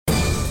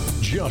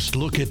Just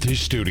look at this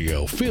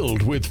studio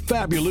filled with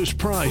fabulous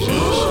prizes.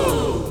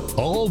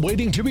 All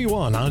waiting to be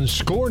won on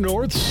Score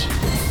North's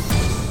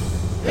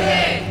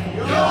Pick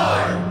Your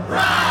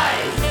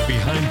Prize!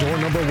 Behind door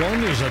number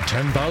 1 is a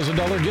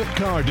 $10,000 gift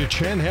card to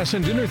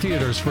Chanhassen Dinner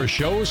Theaters for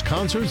shows,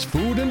 concerts,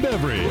 food, and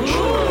beverage.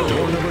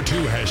 Door number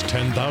 2 has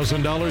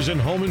 $10,000 in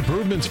home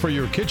improvements for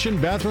your kitchen,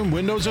 bathroom,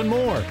 windows, and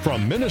more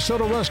from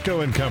Minnesota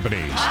Rusco and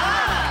Companies.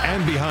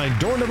 And behind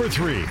door number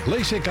 3,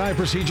 LASIK eye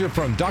procedure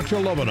from Dr.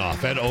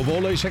 Lovenoff at Ovo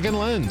LASIK and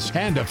Lens.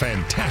 And a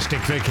fantastic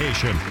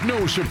vacation.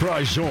 No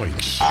surprise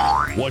zoinks.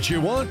 What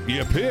you want,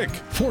 you pick.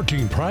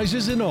 14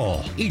 prizes in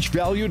all, each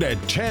valued at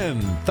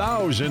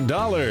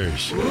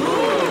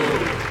 $10,000.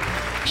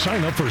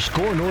 Sign up for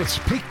Score North's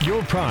Pick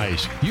Your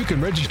Prize. You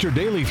can register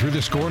daily through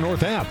the Score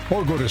North app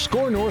or go to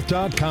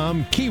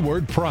scorenorth.com,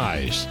 keyword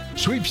prize.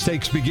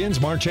 Sweepstakes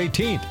begins March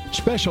 18th.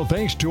 Special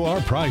thanks to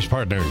our prize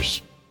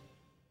partners.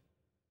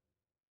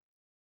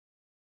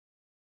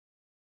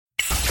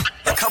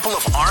 A couple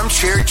of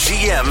armchair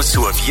GMs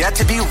who have yet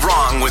to be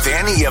wrong with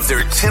any of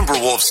their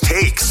Timberwolves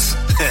takes.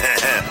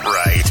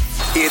 Right.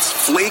 It's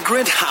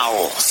Flagrant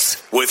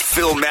Howls with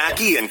Phil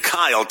Mackey and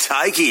Kyle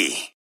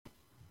Teige.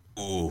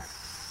 Ooh,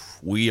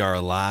 we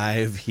are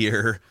live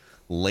here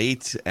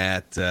late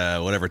at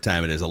whatever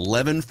time it is,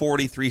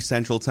 11:43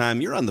 Central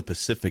Time. You're on the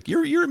Pacific.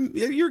 You're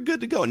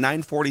good to go.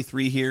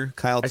 9:43 here.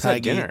 Kyle Teige. I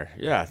said dinner.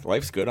 Yeah,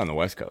 life's good on the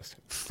West Coast.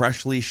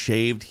 Freshly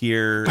shaved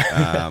here.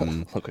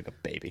 Look like a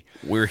baby.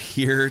 We're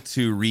here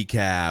to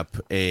recap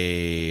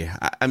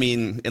I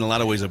mean, in a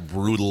lot of ways, a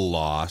brutal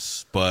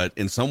loss, but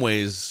in some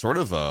ways, sort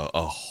of a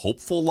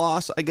hopeful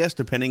loss, I guess,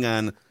 depending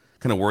on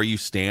kind of where you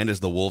stand as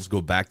the Wolves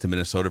go back to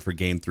Minnesota for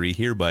Game 3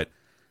 here. But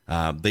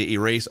they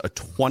erase a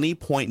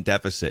 20-point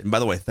deficit. And by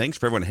the way, thanks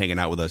for everyone hanging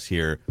out with us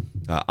here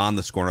on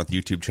the Score North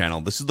YouTube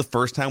channel. This is the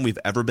first time we've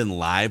ever been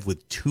live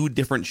with 2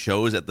 different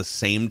shows at the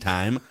same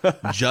time.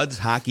 Judd's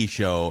Hockey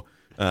Show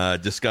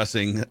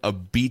discussing a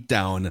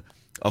beatdown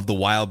of the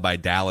Wild by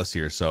Dallas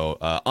here. So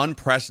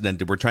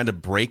unprecedented. We're trying to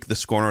break the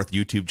Score North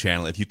YouTube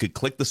channel. If you could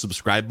click the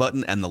subscribe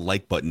button and the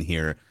like button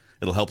here,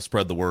 it'll help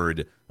spread the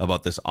word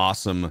about this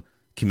awesome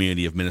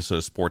community of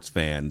Minnesota sports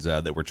fans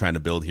that we're trying to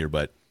build here.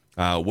 But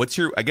what's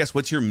your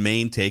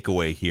main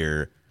takeaway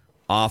here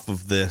off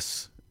of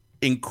this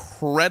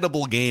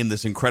incredible game,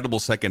 this incredible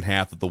second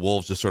half that the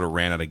Wolves just sort of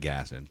ran out of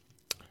gas in?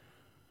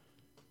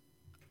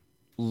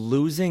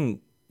 Losing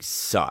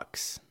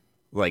sucks.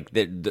 Like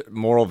the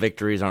moral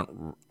victories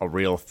aren't a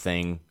real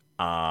thing.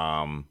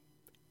 To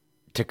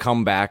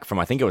come back from,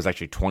 I think it was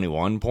actually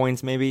 21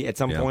 points maybe at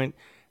some point.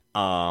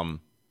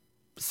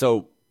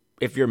 So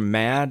if you're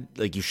mad,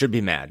 like, you should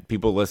be mad.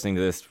 People listening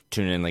to this,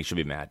 tune in, like, should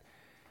be mad.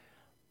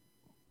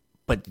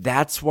 But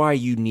that's why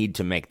you need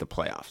to make the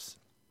playoffs.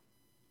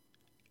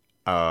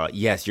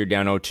 Yes, you're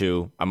down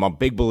 0-2. I'm a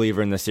big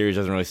believer in the series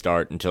doesn't really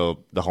start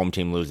until the home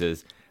team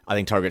loses. I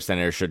think Target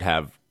Center should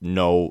have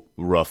no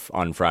roof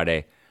on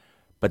Friday.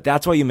 But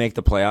that's why you make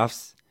the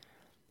playoffs.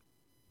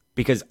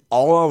 Because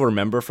all I'll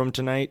remember from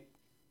tonight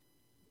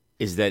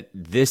is that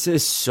this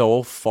is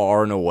so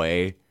far and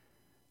away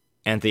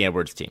Anthony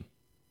Edwards' team.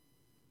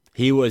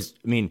 He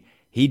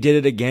did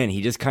it again.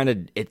 He just kind of,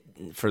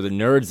 for the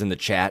nerds in the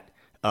chat,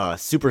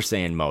 Super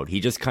Saiyan mode. He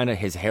just kind of,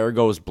 his hair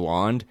goes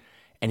blonde,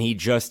 and he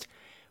just,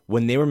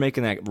 when they were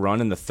making that run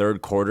in the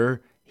third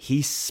quarter,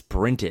 he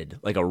sprinted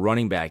like a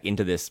running back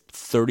into this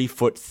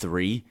 30-foot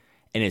three,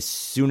 and as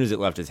soon as it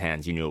left his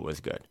hands, you knew it was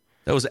good.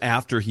 That was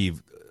after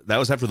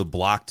the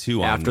block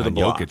too on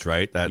Jokic,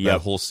 right?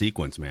 That whole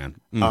sequence, man.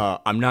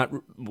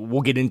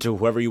 We'll get into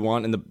whoever you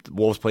want, and the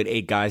Wolves played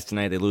 8 guys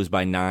tonight. They lose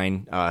by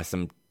 9.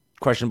 Some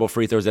questionable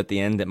free throws at the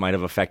end that might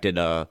have affected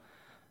the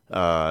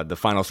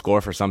final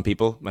score for some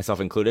people, myself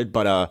included.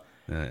 But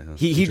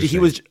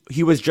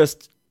he was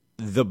just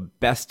the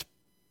best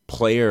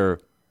player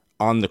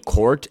on the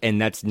court,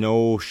 and that's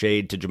no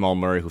shade to Jamal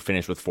Murray, who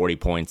finished with 40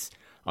 points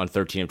on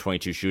 13 of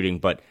 22 shooting.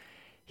 But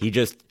he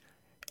just,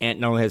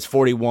 Ant only has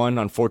 41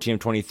 on 14 of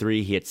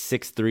 23. He hit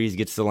 6 threes,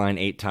 gets to the line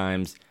 8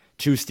 times,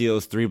 2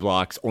 steals, 3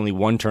 blocks, only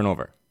 1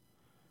 turnover.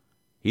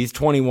 He's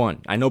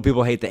 21. I know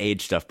people hate the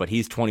age stuff, but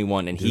he's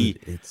 21, and he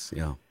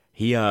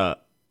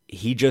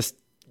just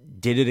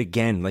did it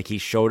again. Like, he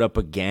showed up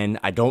again.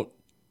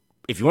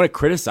 If you want to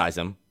criticize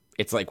him,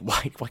 it's like,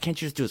 why can't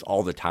you just do this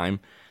all the time?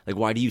 Like,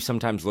 why do you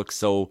sometimes look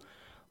so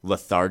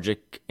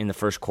lethargic in the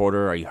first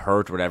quarter? Are you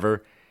hurt or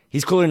whatever?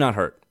 He's clearly not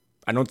hurt.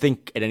 I don't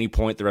think at any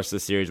point the rest of the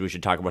series we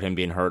should talk about him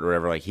being hurt or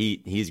whatever. Like,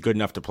 he's good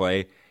enough to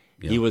play.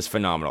 Yeah. He was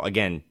phenomenal.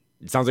 Again,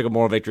 it sounds like a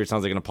moral victory. It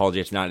sounds like an apology.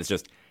 It's not. It's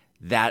just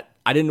that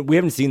we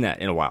haven't seen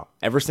that in a while.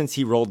 Ever since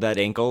he rolled that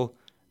ankle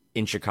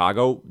in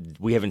Chicago,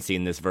 we haven't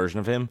seen this version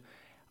of him.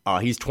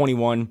 He's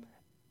 21.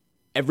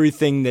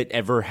 Everything that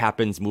ever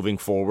happens moving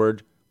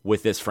forward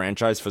with this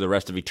franchise for the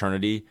rest of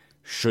eternity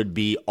should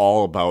be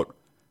all about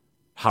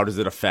how does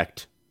it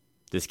affect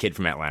this kid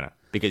from Atlanta,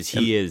 because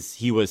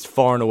he was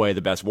far and away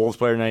the best Wolves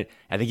player tonight.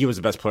 I think he was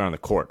the best player on the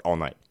court all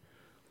night.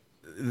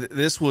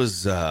 This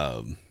was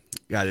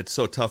God, it's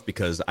so tough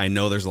because I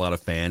know there's a lot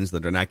of fans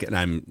that are not getting.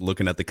 I'm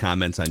looking at the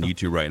comments on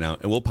YouTube right now,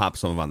 and we'll pop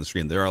some of them on the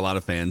screen. There are a lot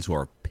of fans who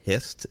are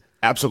pissed.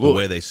 Absolutely. The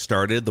way they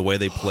started, the way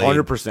they played.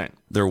 100%.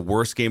 Their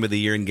worst game of the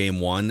year in game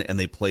one, and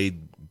they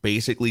played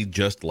basically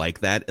just like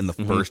that in the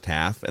first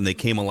half, and they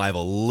came alive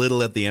a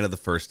little at the end of the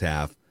first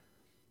half.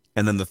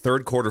 And then the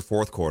third quarter,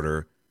 fourth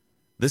quarter,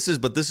 this has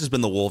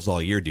been the Wolves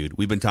all year, dude.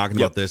 We've been talking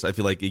about this. I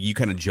feel like you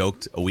kind of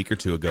joked a week or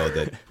two ago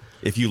that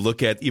if you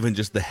look at even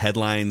just the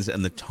headlines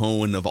and the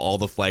tone of all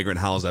the Flagrant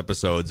Howls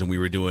episodes, and we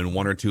were doing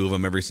one or two of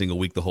them every single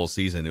week the whole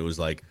season, it was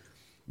like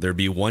there'd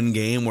be one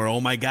game where,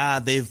 oh my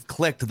God, they've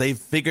clicked, they've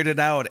figured it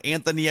out.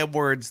 Anthony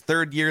Edwards,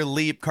 third year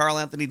leap, Karl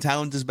Anthony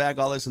Towns is back,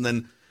 all this, and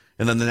then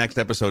the next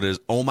episode is,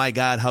 oh my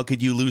God, how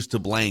could you lose to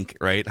blank,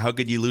 right? How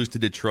could you lose to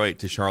Detroit,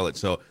 to Charlotte?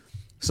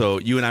 So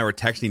you and I were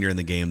texting during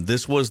the game.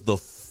 This was the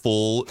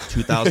full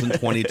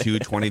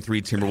 2022-23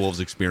 Timberwolves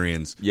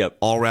experience. Yep.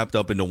 All wrapped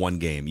up into one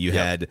game. You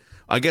had,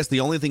 I guess the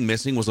only thing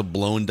missing was a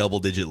blown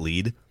double-digit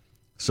lead.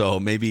 So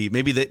maybe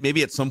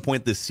at some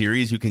point this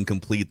series you can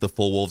complete the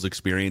full Wolves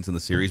experience in the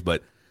series.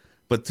 But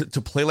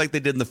to play like they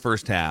did in the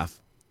first half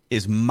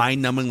is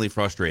mind-numbingly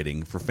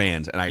frustrating for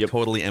fans, and I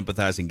totally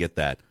empathize and get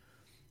that.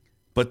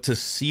 But to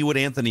see what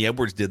Anthony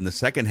Edwards did in the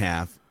second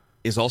half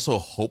is also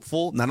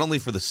hopeful, not only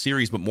for the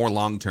series, but more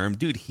long-term.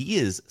 Dude, he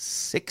is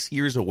 6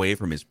 years away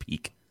from his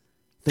peak.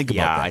 Think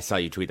about that. Yeah, I saw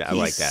you tweet that. I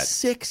like that.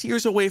 6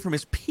 years away from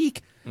his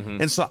peak.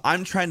 And so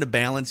I'm trying to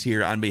balance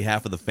here on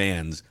behalf of the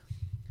fans.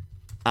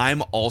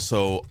 I'm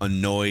also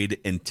annoyed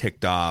and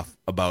ticked off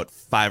about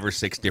 5 or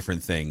 6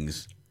 different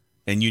things.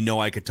 And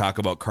I could talk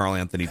about Karl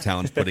Anthony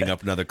Towns putting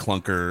up another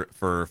clunker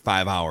for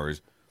 5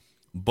 hours.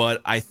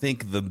 But I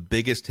think the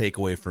biggest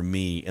takeaway for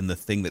me, and the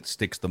thing that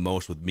sticks the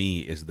most with me,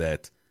 is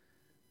that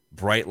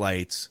bright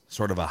lights,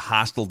 sort of a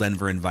hostile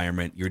Denver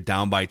environment, you're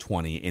down by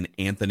 20, and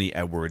Anthony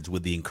Edwards,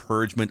 with the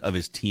encouragement of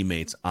his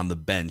teammates on the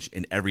bench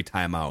in every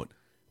timeout,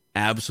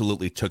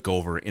 absolutely took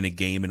over in a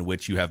game in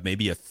which you have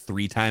maybe a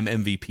 3-time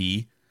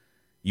MVP,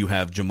 you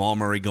have Jamal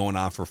Murray going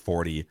off for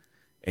 40,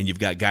 and you've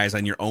got guys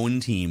on your own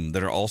team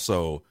that are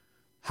also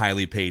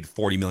highly paid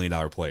 $40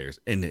 million players,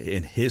 and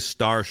his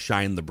star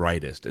shined the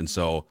brightest. And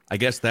so I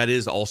guess that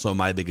is also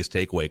my biggest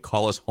takeaway.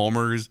 Call us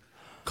homers,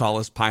 call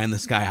us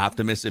pie-in-the-sky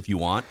optimists if you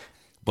want,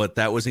 but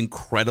that was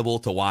incredible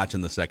to watch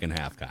in the second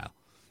half, Kyle.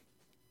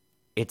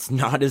 It's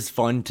not as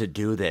fun to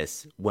do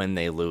this when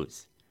they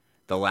lose.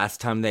 The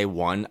last time they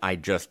won, I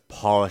just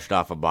polished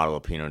off a bottle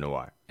of Pinot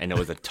Noir, and it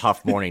was a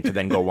tough morning to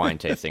then go wine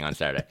tasting on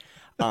Saturday.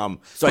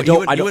 So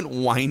you went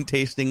wine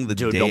tasting the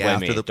Dude, day don't blame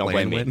after me. the Don't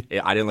plane blame win? me.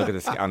 I didn't look at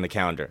this on the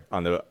calendar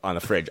on the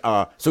fridge.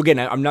 So again,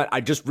 I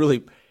just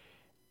really.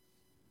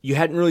 You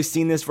hadn't really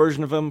seen this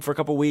version of him for a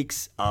couple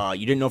weeks.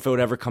 You didn't know if it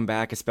would ever come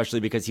back, especially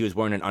because he was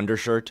wearing an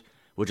undershirt,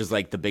 which is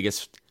like the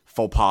biggest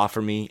faux pas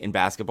for me in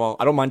basketball.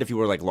 I don't mind if you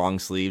wear like long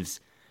sleeves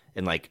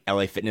in like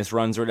LA Fitness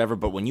runs or whatever,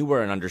 but when you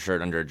wear an undershirt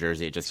under a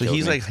jersey, it just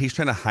kills me. He's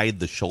trying to hide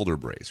the shoulder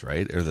brace,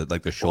 right? Or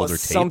the shoulder tape.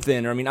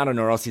 Something. Or I mean, I don't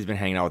know, or else he's been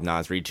hanging out with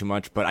Nas Reed too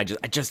much. But I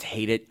just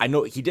hate it. I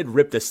know he did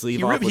rip the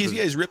sleeve off.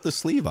 He's ripped the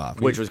sleeve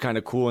off, which was kind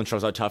of cool and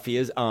shows how tough he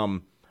is.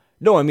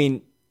 No, I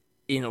mean,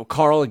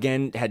 Karl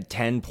again had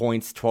 10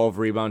 points, 12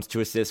 rebounds, 2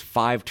 assists,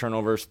 5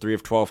 turnovers, 3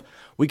 of 12.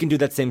 We can do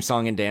that same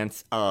song and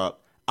dance.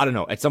 I don't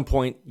know. At some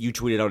point, you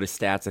tweeted out his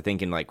stats. I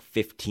think in like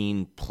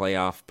 15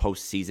 playoff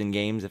postseason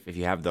games. If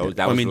you have those,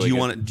 that was really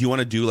good. Do you want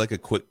to do like a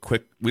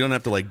quick? We don't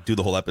have to like do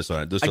the whole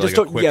episode. Let's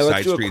do a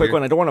quick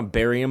one. I don't want to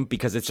bury him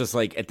because it's just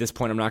like at this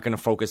point, I'm not going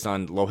to focus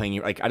on low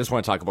hanging. Like I just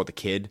want to talk about the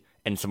kid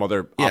and some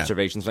other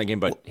observations from the game.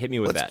 But hit me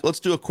with that.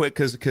 Let's do a quick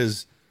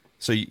because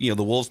the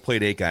Wolves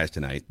played 8 guys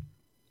tonight,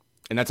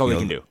 and that's all they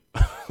can do.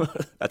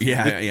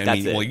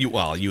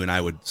 You and I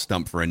would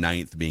stump for a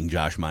 9th, being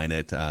Josh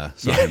Minott.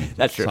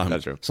 That's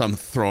true. Some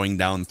throwing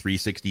down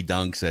 360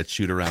 dunks at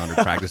shoot around or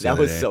practice. That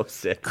was so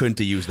sick. Couldn't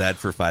have used that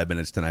for 5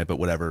 minutes tonight, but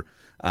whatever.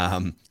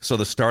 So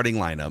the starting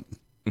lineup: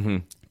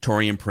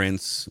 Taurean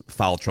Prince,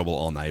 foul trouble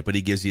all night, but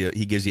he gives you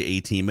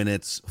 18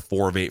 minutes,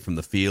 4 of 8 from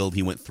the field.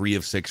 He went 3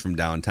 of 6 from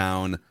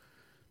downtown.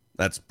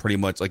 That's pretty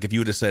much like if you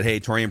would have said, "Hey,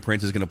 Taurean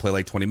Prince is going to play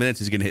like 20 minutes.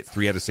 He's going to hit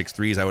 3 out of 6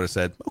 threes," I would have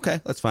said, "Okay,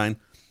 that's fine."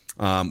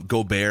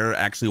 Gobert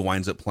actually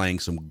winds up playing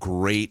some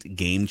great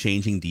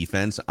game-changing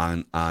defense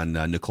on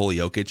Nikola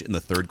Jokic in the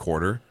third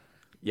quarter.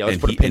 Yeah, let's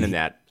put a pin in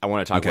that. I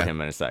want to talk about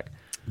him in a sec.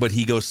 But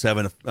he goes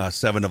 7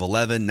 of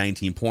 11,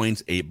 19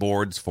 points, 8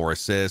 boards, 4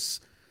 assists.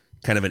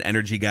 Kind of an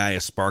energy guy,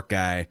 a spark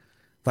guy.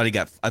 I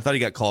thought he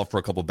got called for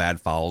a couple bad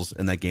fouls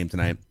in that game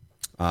tonight.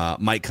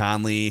 Mike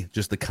Conley,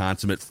 just the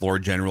consummate floor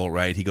general,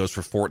 right? He goes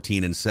for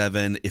 14 and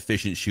 7,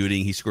 efficient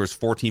shooting. He scores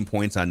 14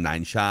 points on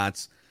 9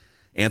 shots.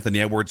 Anthony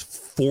Edwards,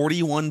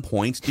 41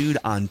 points, dude,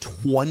 on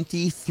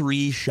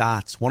 23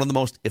 shots. One of the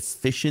most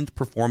efficient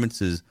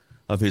performances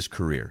of his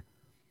career.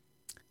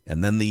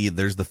 And then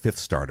there's the 5th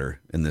starter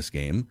in this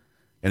game.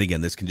 And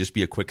again, this can just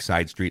be a quick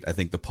side street. I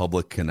think the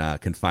public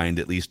can find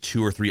at least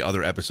 2 or 3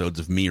 other episodes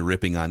of me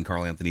ripping on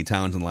Karl Anthony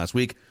Towns in the last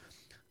week.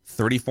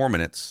 34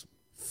 minutes,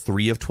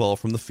 3 of 12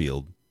 from the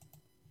field,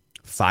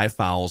 5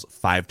 fouls,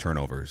 5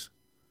 turnovers.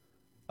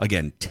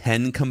 Again,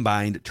 10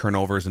 combined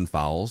turnovers and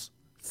fouls,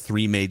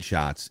 3 made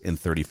shots in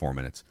 34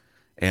 minutes.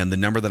 And the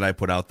number that I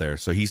put out there,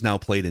 so he's now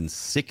played in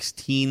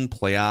 16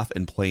 playoff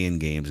and play-in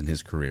games in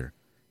his career.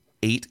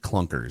 8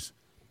 clunkers.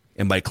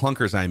 And by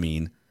clunkers, I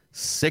mean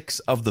 6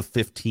 of the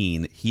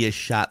 15, he has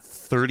shot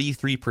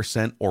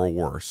 33% or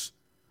worse.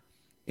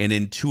 And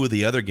in 2 of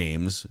the other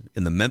games,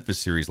 in the Memphis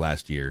series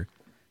last year,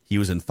 he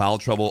was in foul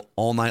trouble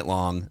all night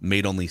long,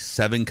 made only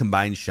 7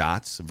 combined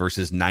shots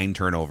versus 9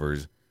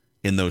 turnovers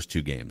in those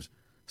 2 games.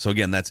 So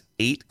again, that's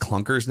 8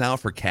 clunkers now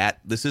for Cat.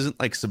 This isn't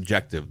like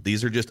subjective.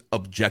 These are just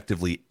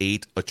objectively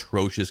 8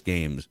 atrocious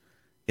games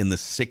in the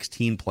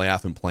 16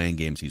 playoff and playing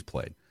games he's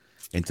played.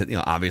 And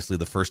obviously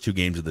the first 2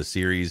 games of the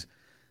series,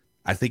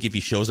 I think if he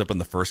shows up in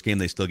the first game,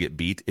 they still get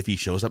beat. If he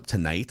shows up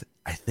tonight,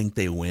 I think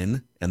they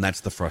win, and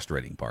that's the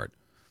frustrating part.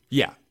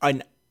 Yeah,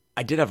 I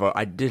did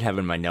have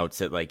in my notes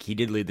that like he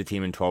did lead the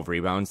team in 12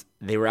 rebounds.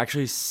 They were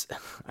actually,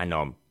 I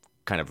know I'm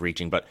kind of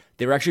reaching, but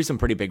they were actually some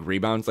pretty big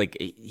rebounds. Like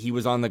he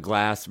was on the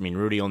glass. I mean,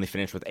 Rudy only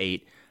finished with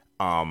 8.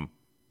 But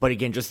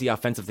again, just the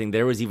offensive thing.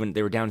 They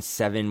were down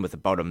 7 with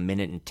about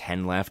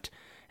 1:10 left,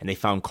 and they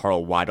found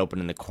Carl wide open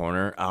in the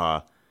corner.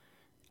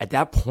 At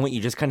that point,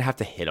 you just kind of have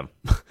to hit him.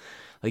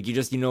 Like you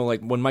just,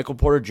 like when Michael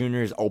Porter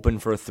Jr. is open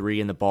for a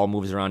 3 and the ball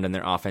moves around in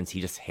their offense,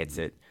 he just hits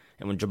it.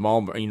 And when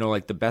Jamal,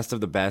 like the best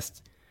of the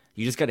best,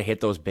 you just got to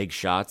hit those big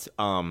shots.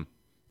 But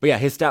yeah,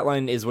 his stat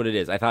line is what it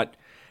is. I thought,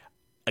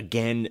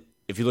 again,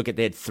 if you look at,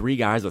 they had 3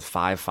 guys with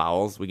 5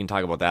 fouls. We can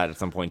talk about that at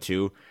some point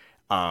too.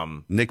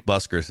 Nick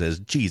Busker says,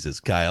 "Jesus,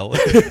 Kyle."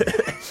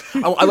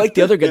 I like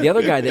the other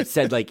guy that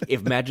said, like,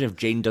 imagine if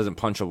Jaden doesn't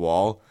punch a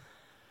wall.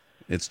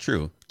 It's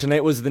true.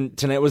 Tonight was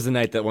the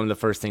night that one of the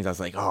first things I was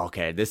like, oh,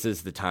 okay, this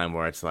is the time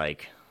where it's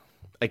like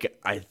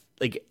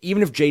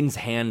even if Jaden's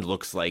hand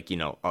looks like,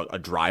 a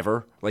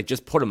driver, like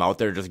just put him out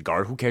there, just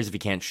guard. Who cares if he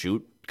can't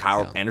shoot?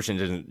 Kyle Anderson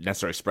didn't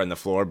necessarily spread the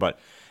floor, but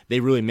they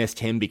really missed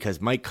him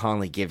because Mike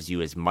Conley gives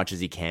you as much as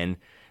he can.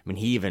 I mean,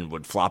 he even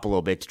would flop a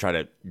little bit to try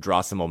to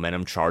draw some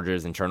momentum,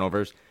 charges and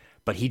turnovers,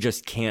 but he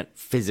just can't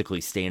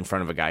physically stay in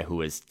front of a guy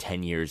who is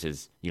 10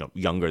 years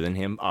younger than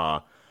him.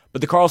 But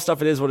the Carl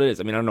stuff, it is what it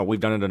is. I mean, I don't know. We've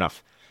done it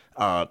enough.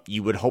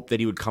 You would hope that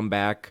he would come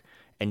back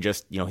and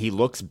just, he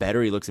looks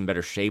better. He looks in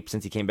better shape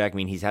since he came back. I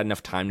mean, he's had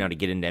enough time now to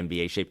get into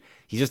NBA shape.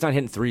 He's just not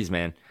hitting threes,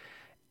 man.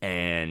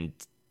 And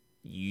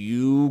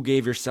you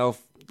gave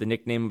yourself the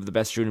nickname of the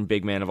best shooting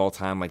big man of all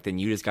time. Like, then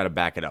you just got to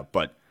back it up.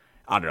 But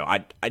I don't know.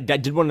 I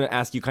did want to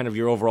ask you kind of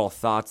your overall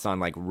thoughts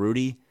on, like,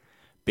 Rudy,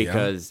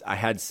 because I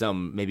had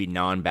some maybe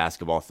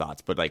non-basketball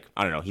thoughts. But, like,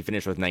 I don't know. He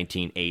finished with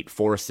 19, 8,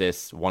 4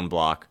 assists, 1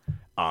 block.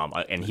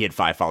 And he had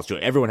 5 fouls too.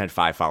 Everyone had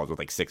 5 fouls with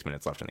like 6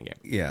 minutes left in the game.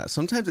 Yeah,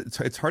 sometimes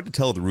it's hard to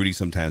tell with Rudy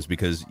sometimes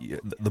because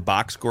the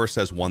box score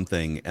says one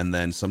thing, and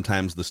then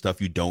sometimes the stuff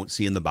you don't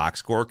see in the box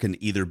score can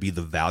either be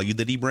the value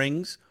that he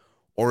brings,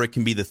 or it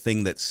can be the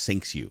thing that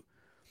sinks you.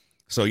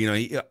 So,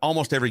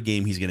 almost every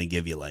game he's going to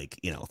give you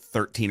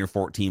 13 or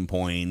 14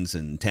 points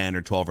and 10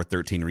 or 12 or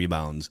 13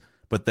 rebounds.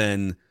 But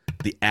then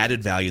the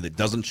added value that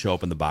doesn't show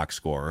up in the box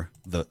score,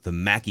 the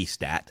Mackey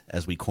stat,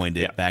 as we coined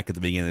it back at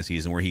the beginning of the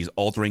season, where he's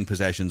altering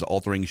possessions,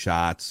 altering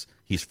shots,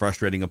 he's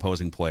frustrating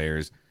opposing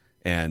players,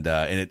 and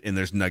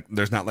there's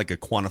not like a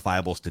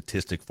quantifiable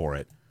statistic for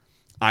it.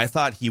 I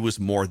thought he was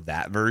more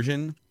that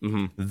version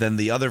than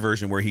the other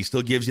version where he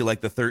still gives you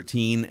like the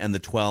 13 and the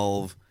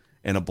 12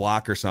 and a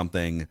block or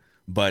something,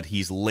 but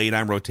he's late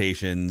on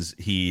rotations.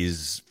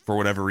 He's, for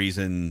whatever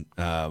reason,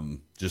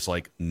 just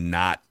like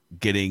not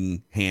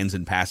getting hands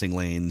in passing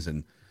lanes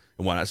and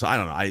whatnot. So I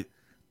don't know.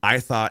 I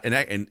thought,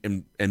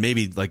 and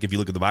maybe like if you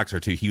look at the box score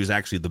too, he was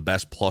actually the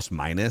best plus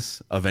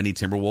minus of any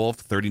Timberwolf.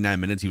 39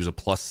 minutes, he was a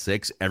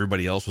 +6.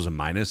 Everybody else was a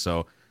minus.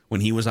 So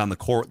when he was on the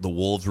court, the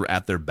Wolves were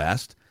at their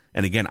best.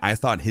 And again, I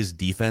thought his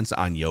defense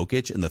on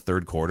Jokic in the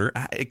third quarter,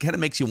 it kind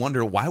of makes you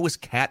wonder, why was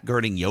Cat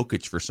guarding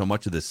Jokic for so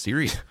much of this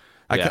series?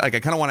 I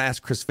kind of want to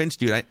ask Chris Finch,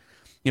 dude. I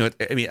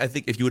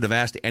think if you would have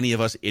asked any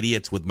of us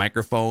idiots with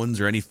microphones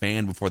or any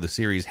fan before the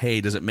series, hey,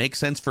 does it make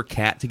sense for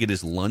Cat to get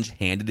his lunch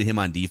handed to him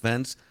on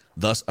defense,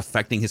 thus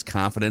affecting his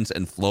confidence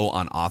and flow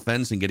on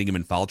offense and getting him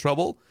in foul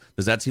trouble?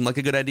 Does that seem like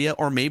a good idea?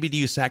 Or maybe do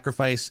you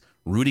sacrifice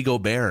Rudy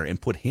Gobert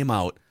and put him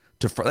out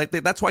to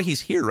that's why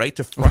he's here, right?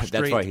 To frustrate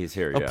that's why he's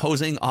here,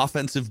 opposing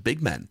offensive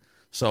big men.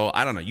 So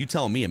I don't know. You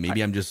tell me.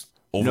 Maybe I'm just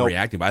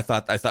overreacting. But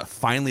I thought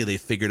finally they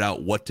figured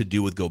out what to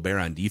do with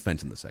Gobert on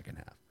defense in the second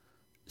half.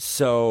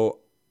 So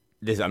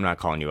I'm not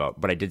calling you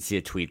out, but I did see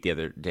a tweet the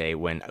other day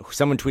when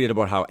someone tweeted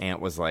about how Ant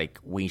was like,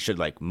 we should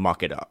like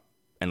muck it up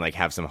and like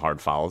have some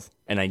hard fouls.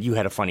 And you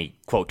had a funny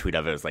quote tweet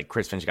of it. It was like,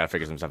 Chris Finch got to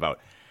figure some stuff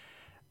out.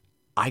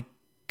 I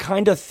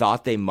kind of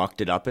thought they mucked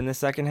it up in the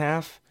second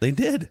half. They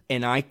did.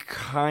 And I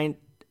tweeted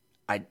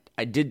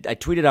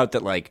out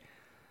that like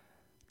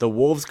the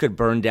Wolves could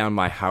burn down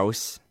my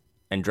house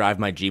and drive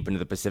my Jeep into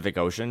the Pacific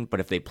Ocean. But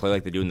if they play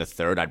like they do in the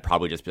third, I'd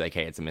probably just be like,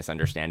 hey, it's a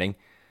misunderstanding.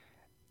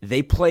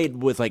 They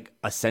played with like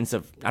a sense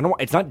of,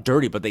 it's not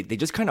dirty, but they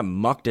just kind of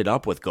mucked it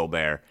up with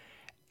Gobert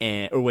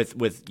or with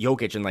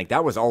Jokic, and like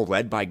that was all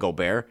led by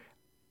Gobert.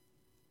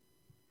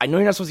 I know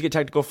you're not supposed to get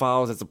technical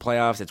fouls. It's the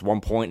playoffs. It's 1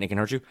 point and it can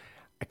hurt you.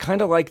 I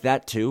kind of like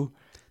that too.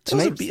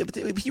 Tonight,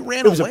 he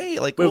ran away.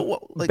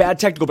 Bad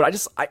technical,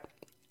 but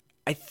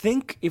I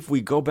think if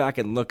we go back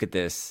and look at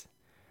this,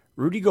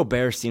 Rudy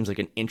Gobert seems like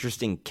an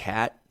interesting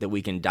cat that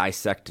we can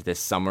dissect this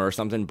summer or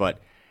something, but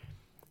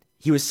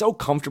he was so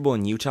comfortable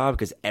in Utah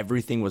because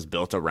everything was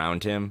built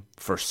around him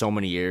for so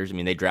many years. I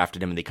mean, they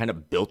drafted him and they kind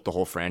of built the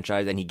whole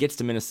franchise, and he gets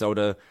to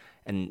Minnesota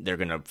and they're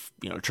going to,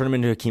 turn him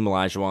into Hakeem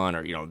Olajuwon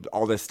or,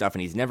 all this stuff,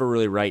 and he's never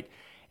really right.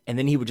 And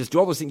then he would just do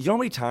all those things. You know how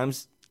many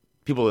times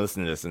people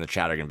listen to this in the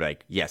chat are going to be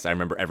like, yes, I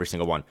remember every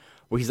single one,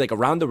 where he's like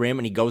around the rim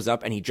and he goes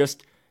up and he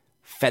just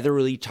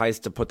featherly tries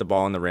to put the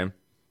ball on the rim.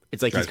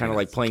 It's like he's kind of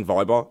like playing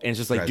volleyball, and it's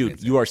just like,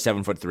 dude, you are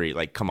 7'3".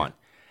 Like, come on.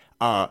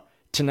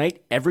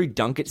 Tonight, every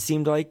dunk it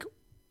seemed like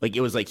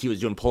it was like he was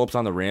doing pull-ups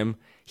on the rim.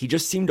 He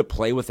just seemed to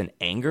play with an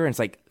anger, and it's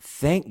like,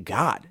 thank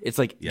God. It's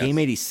like game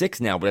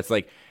 86 now, but it's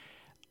like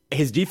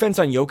his defense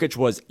on Jokic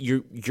was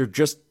you're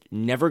just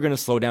never going to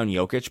slow down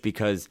Jokic,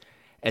 because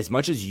as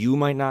much as you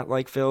might not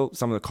like, Phil,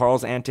 some of the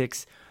Carl's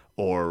antics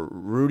or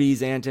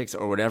Rudy's antics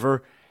or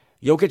whatever,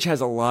 Jokic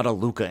has a lot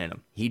of Luka in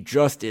him. He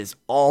just is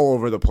all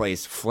over the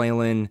place,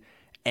 flailing.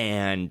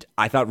 And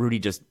I thought Rudy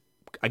just,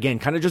 again,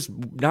 kind of just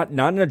not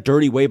in a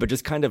dirty way, but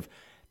just kind of,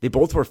 they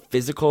both were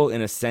physical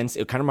in a sense.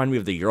 It kind of reminded me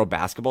of the Euro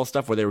basketball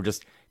stuff where they were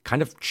just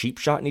kind of cheap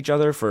shotting each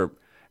other for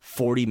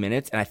 40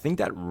 minutes. And I think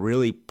that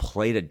really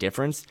played a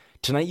difference.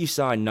 Tonight you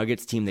saw a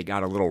Nuggets team that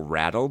got a little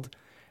rattled.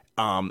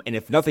 And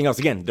if nothing else,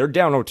 again, they're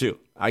down 0-2.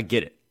 I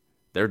get it.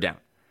 They're down.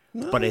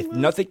 But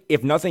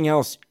if nothing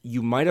else,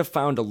 you might have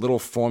found a little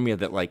formula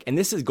that and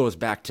this goes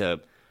back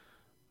to,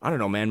 I don't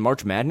know, man,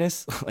 March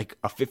Madness, like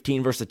a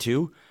 15 versus a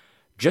 2.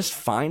 Just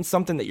find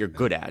something that you're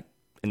good at.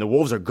 And the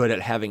Wolves are good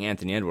at having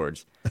Anthony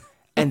Edwards.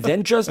 And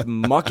then just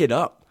muck it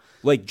up.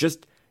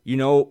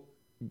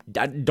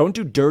 Don't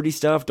do dirty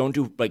stuff. Don't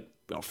do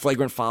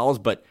flagrant fouls,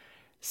 but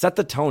set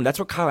the tone. That's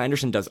what Kyle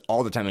Anderson does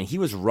all the time. And he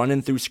was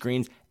running through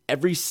screens.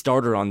 Every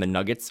starter on the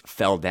Nuggets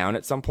fell down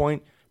at some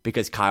point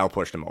because Kyle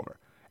pushed him over.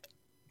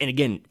 And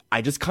again,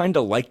 I just kind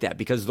of like that,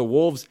 because the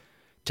Wolves,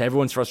 to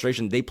everyone's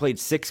frustration, they played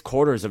 6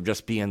 quarters of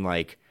just being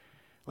like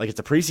it's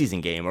a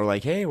preseason game, or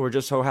hey, we're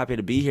just so happy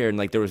to be here, and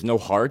there was no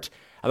heart.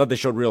 I thought they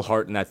showed real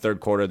heart in that third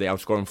quarter. They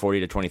outscored them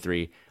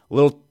 40-23. A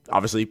little,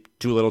 obviously,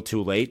 too little,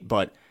 too late.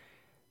 But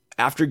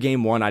after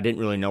game 1, I didn't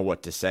really know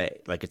what to say.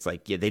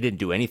 They didn't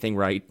do anything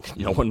right.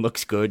 No one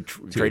looks good.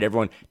 Trade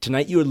everyone.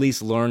 Tonight, you at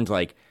least learned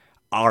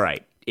all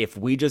right, if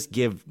we just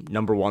give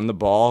number 1 the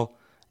ball,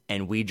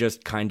 and we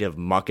just kind of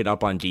muck it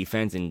up on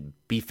defense and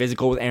be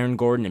physical with Aaron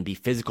Gordon and be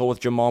physical with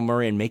Jamal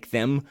Murray and make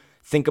them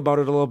think about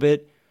it a little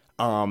bit,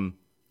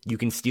 you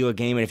can steal a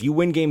game. And if you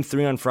win game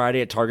 3 on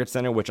Friday at Target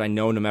Center, which I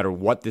know no matter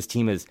what, this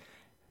team has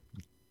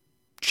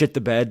shit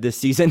the bed this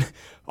season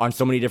on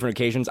so many different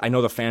occasions, I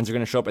know the fans are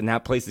going to show up and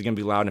that place is going to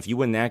be loud. And if you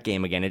win that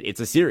game again, it's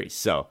a series.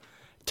 So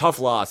tough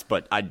loss,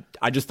 but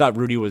I just thought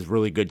Rudy was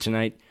really good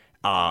tonight.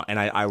 And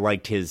I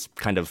liked his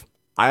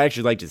I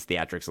actually liked his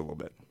theatrics a little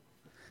bit.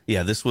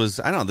 Yeah, this was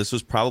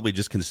probably,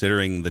 just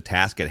considering the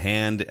task at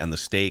hand and the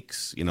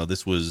stakes,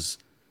 this was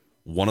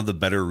one of the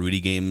better Rudy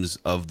games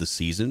of the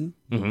season.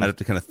 Mm-hmm. I'd have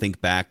to kind of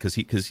think back because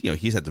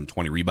he's had some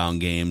 20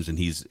 rebound games and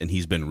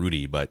he's been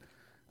Rudy. But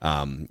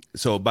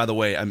so by the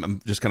way,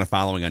 I'm just kind of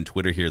following on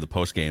Twitter here the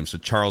post game. So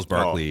Charles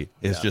Barkley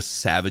is just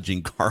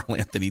savaging Karl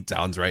Anthony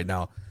Towns right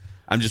now.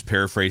 I'm just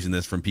paraphrasing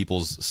this from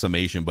people's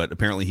summation, but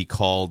apparently he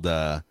called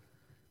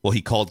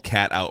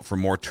Cat out for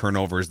more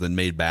turnovers than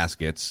made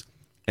baskets.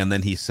 And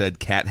then he said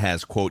Cat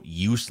has, quote,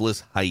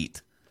 useless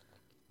height,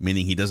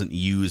 meaning he doesn't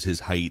use his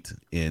height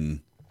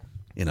in,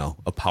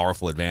 a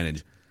powerful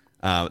advantage.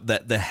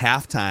 The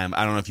halftime,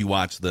 I don't know if you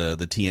watched the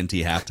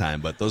TNT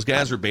halftime, but those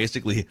guys were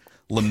basically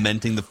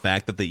lamenting the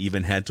fact that they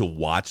even had to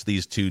watch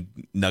these 2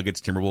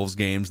 Nuggets Timberwolves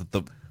games, that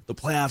the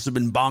playoffs have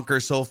been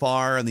bonkers so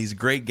far and these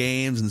great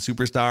games and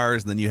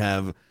superstars. And then you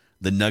have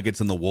the Nuggets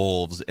and the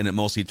Wolves, and it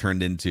mostly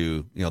turned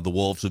into, the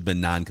Wolves have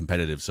been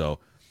non-competitive. So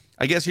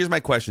I guess here's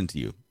my question to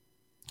you.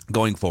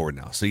 Going forward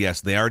now. So,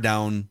 yes, they are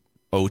down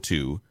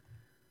 0-2,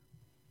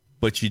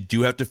 but you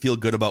do have to feel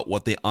good about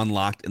what they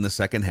unlocked in the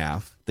second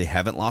half. They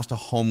haven't lost a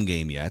home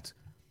game yet.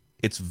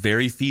 It's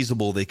very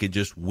feasible they could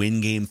just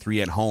win game 3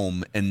 at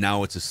home, and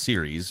now it's a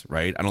series,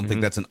 right? I don't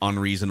think that's an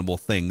unreasonable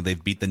thing.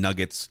 They've beat the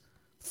Nuggets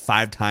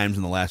 5 times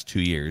in the last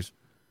 2 years,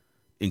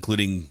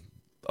 including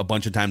a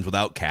bunch of times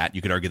without Cat.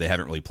 You could argue they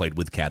haven't really played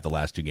with Cat the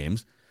last 2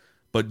 games.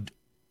 But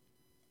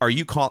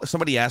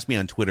somebody asked me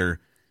on Twitter,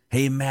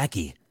 hey,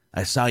 Mackie,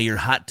 I saw your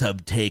hot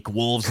tub take,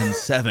 Wolves in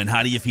 7.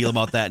 How do you feel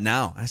about that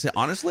now? I said,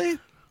 honestly,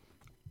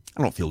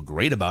 I don't feel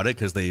great about it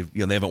because they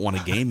haven't won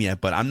a game yet.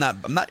 But I'm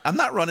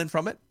not running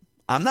from it.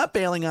 I'm not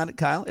bailing on it,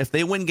 Kyle. If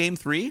they win game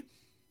 3,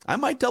 I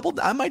might double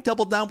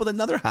down with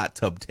another hot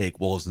tub take,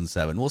 Wolves in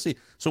 7. We'll see.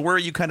 So where are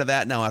you kind of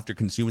at now after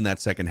consuming that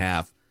second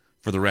half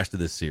for the rest of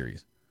this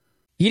series?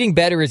 Eating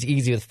better is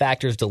easy with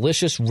Factor's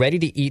delicious,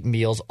 ready-to-eat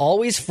meals.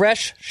 Always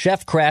fresh,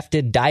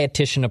 chef-crafted,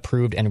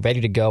 dietitian-approved, and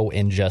ready to go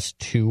in just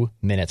 2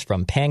 minutes.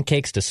 From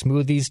pancakes to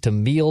smoothies to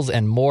meals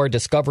and more,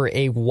 discover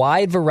a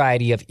wide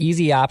variety of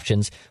easy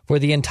options for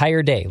the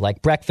entire day,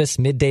 like breakfast,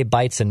 midday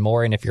bites, and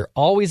more. And if you're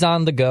always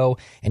on the go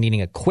and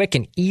needing a quick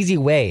and easy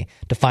way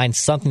to find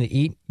something to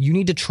eat, you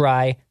need to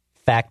try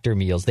Factor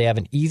Meals. They have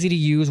an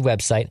easy-to-use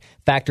website.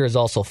 Factor is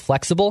also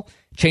flexible.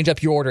 Change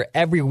up your order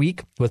every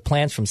week with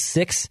plans from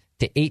 6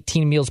 to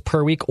 18 meals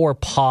per week, or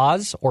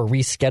pause or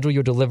reschedule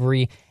your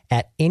delivery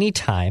at any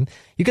time.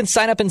 You can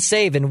sign up and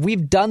save, and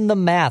we've done the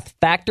math.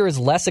 Factor is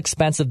less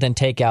expensive than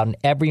takeout, and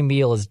every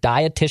meal is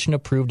dietitian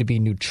approved to be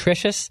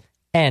nutritious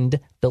and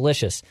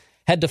delicious.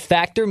 Head to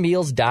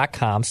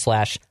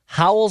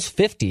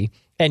factormeals.com/Howells50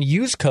 and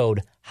use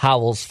code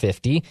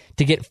Howells50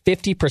 to get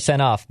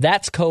 50% off.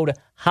 That's code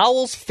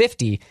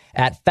Howells50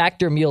 at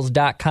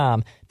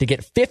factormeals.com to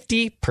get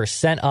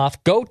 50%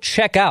 off. Go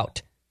check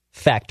out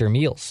Factor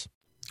Meals.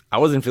 I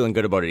wasn't feeling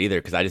good about it either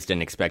because I just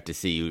didn't expect to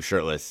see you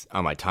shirtless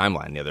on my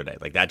timeline the other day.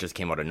 Like, that just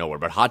came out of nowhere.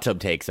 But hot tub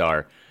takes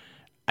are,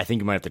 I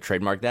think you might have to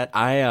trademark that.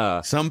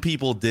 Some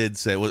people did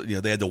say, well,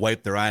 they had to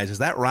wipe their eyes. Is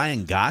that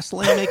Ryan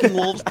Gosling making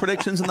Wolves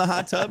predictions in the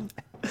hot tub?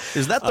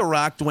 Is that The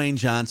Rock, Dwayne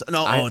Johnson?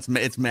 No,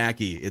 it's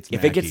Mackie.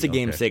 If it gets to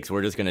Game 6,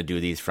 we're just going to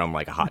do these from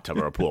like a hot tub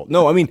or a pool.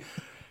 No, I mean,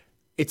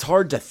 it's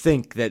hard to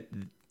think that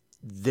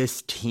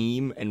this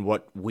team and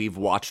what we've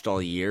watched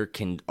all year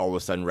can all of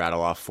a sudden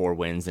rattle off 4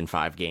 wins in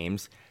 5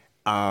 games.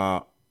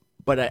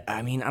 But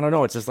I mean, I don't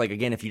know. It's just like,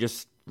 again, if you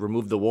just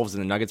remove the Wolves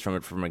and the Nuggets from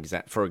it,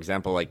 for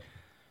example, like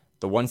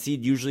the 1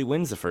 seed usually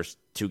wins the first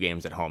 2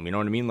 games at home. You know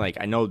what I mean? Like,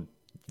 I know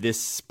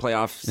this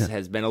playoffs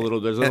has been there's a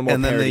little more and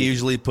then parity. they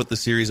usually put the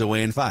series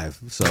away in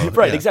 5. So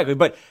right, yeah. Exactly.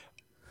 But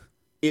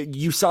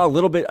you saw a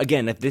little bit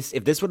again. If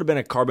this would have been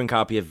a carbon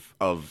copy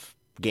of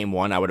Game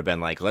 1, I would have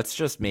been like, let's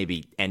just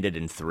maybe end it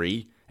in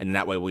 3, and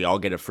that way we all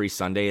get a free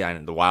Sunday.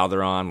 And the Wild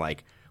are on,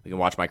 like we can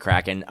watch my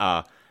Kraken.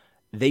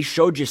 They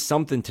showed you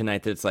something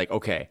tonight that's like,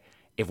 okay,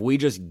 if we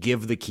just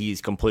give the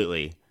keys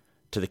completely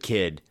to the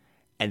kid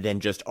and then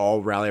just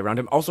all rally around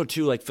him. Also,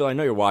 too, like, Phil, I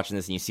know you're watching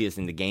this and you see this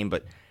in the game,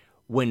 but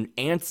when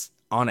Ant's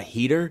on a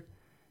heater,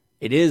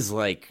 it is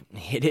like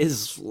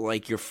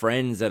your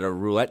friends at a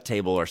roulette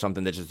table or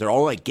something that just, they're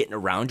all like getting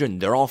around you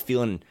and they're all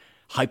feeling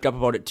hyped up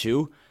about it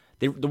too.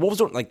 The Wolves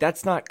don't, like,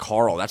 that's not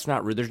Carl. That's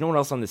not, there's no one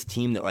else on this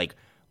team that, like,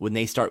 when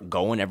they start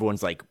going,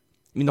 everyone's like, I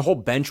mean, the whole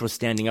bench was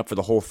standing up for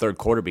the whole third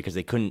quarter because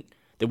they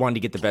wanted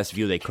to get the best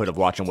view they could of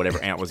watching whatever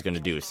Ant was going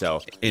to do.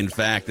 So, in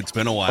fact, it's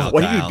been a while.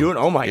 What Kyle. are you doing?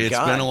 Oh my God! It's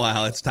been a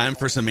while. It's time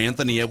for some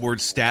Anthony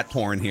Edwards stat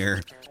porn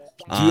here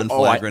on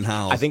Flagrant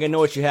Howls. I think I know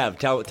what you have.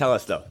 Tell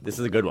us though. This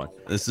is a good one.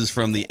 This is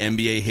from the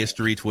NBA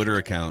History Twitter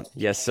account.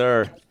 Yes,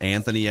 sir.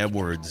 Anthony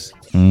Edwards,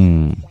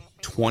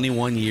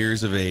 21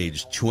 years of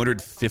age,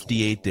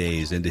 258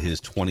 days into his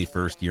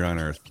 21st year on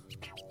Earth.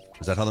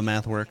 Is that how the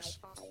math works?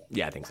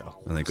 Yeah, I think so.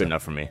 Good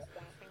enough for me.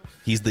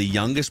 He's the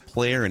youngest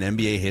player in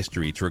NBA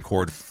history to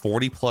record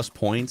 40-plus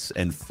points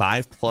and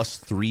 5-plus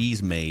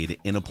threes made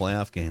in a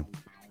playoff game.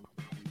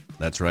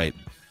 That's right.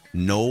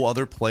 No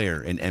other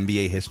player in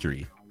NBA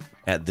history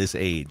at this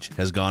age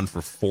has gone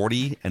for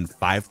 40 and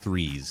 5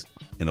 threes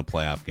in a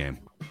playoff game.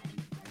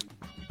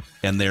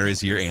 And there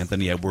is your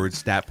Anthony Edwards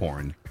stat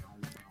porn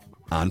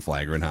on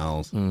Flagrant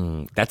Howls.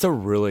 That's a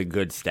really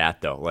good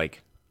stat, though.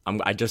 Like,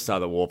 I just saw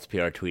the Wolves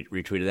PR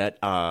retweeted that.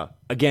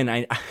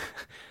 Again,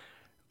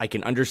 I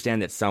can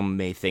understand that some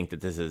may think that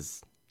this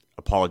is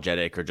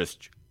apologetic or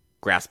just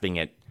grasping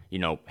at,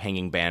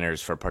 hanging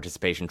banners for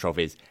participation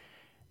trophies.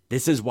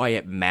 This is why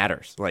it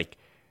matters. Like,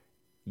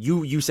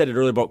 you said it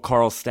earlier about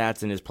Carl's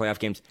stats in his playoff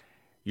games.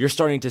 You're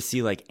starting to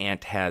see, like,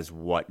 Ant has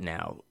what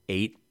now?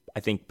 8,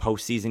 I think,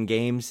 postseason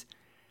games.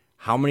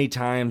 How many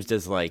times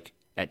does, like,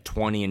 at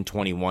 20 and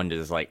 21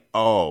 does, like,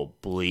 oh,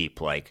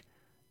 bleep, like,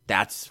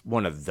 that's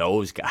one of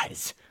those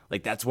guys.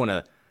 Like, that's one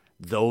of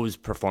those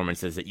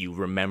performances that you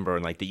remember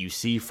and like that you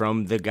see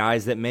from the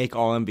guys that make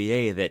All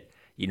NBA that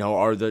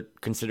are the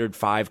considered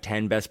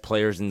 5-10 best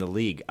players in the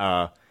league.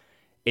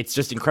 It's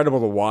just incredible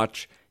to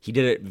watch. He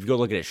did it. If you go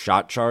look at his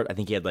shot chart, I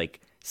think he had like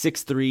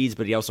 6 threes,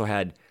 but he also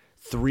had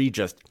 3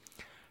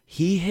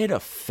 he hit a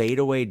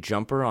fadeaway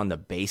jumper on the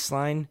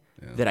baseline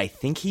that I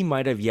think he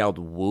might have yelled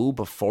woo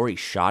before he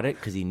shot it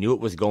because he knew it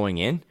was going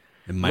in.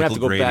 And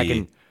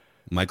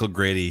Michael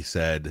Grady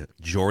said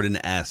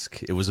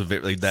Jordan-esque. It was a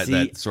very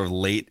that sort of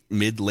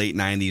mid late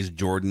 90s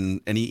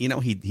Jordan, and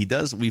he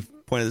does. We've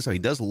pointed this out. He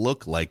does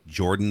look like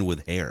Jordan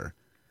with hair.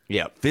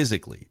 Yeah,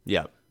 physically.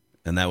 Yeah,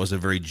 and that was a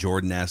very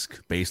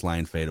Jordan-esque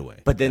baseline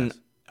fadeaway. But then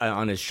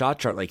on his shot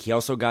chart, like he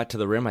also got to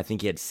the rim. I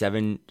think he had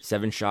seven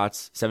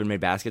shots, 7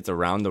 made baskets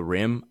around the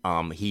rim.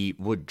 He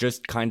would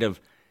just kind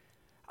of.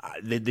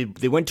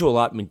 They went to a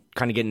lot,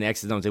 kind of getting the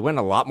exit zones. They went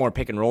a lot more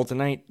pick and roll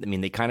tonight. I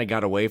mean, they kind of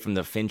got away from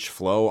the Finch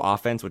flow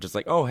offense, which is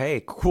like, oh,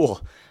 hey, cool.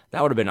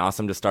 That would have been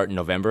awesome to start in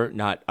November,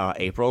 not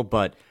April.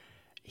 But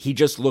he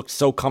just looked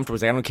so comfortable.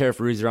 He's like, I don't care if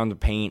Rui's around the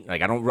paint.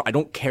 Like, I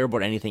don't care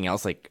about anything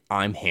else. Like,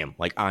 I'm him.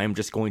 Like, I'm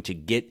just going to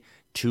get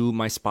to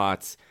my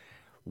spots,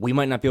 we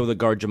might not be able to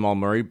guard Jamal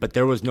Murray, but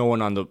there was no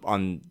one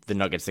on the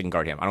Nuggets that can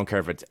guard him. I don't care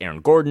if it's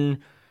Aaron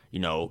Gordon,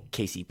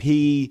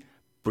 KCP,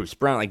 Bruce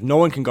Brown. Like, no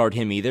one can guard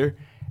him either.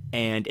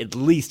 And at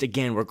least,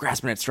 again, we're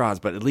grasping at straws,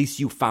 but at least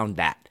you found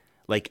that.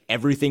 Like,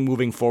 everything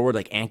moving forward,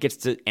 like, Ant gets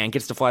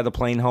to fly the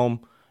plane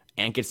home.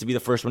 Ant gets to be the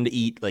first one to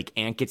eat. Like,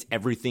 Ant gets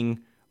everything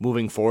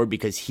moving forward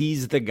because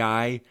he's the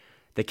guy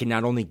that can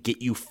not only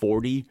get you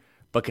 40,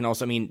 but can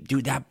also,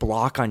 dude, that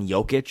block on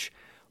Jokic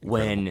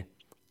when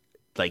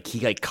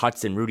he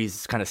cuts and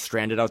Rudy's kind of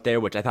stranded out there,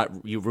 which I thought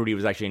Rudy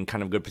was actually in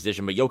kind of good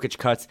position, but Jokic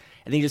cuts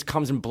and then he just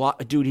comes and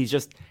block. Dude, he's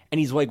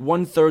like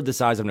 1/3 the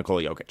size of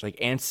Nikola Jokic. Like,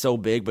 Ant's so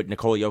big, but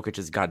Nikola Jokic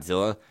is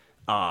Godzilla.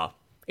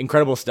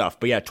 Incredible stuff.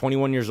 But yeah,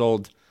 21 years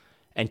old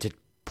and to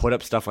put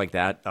up stuff like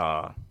that,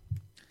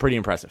 pretty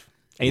impressive.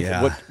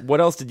 What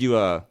else did you?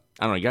 I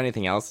don't know. You got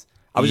anything else?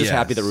 I was just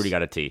happy that Rudy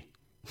got a T.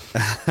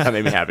 That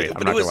made me happy.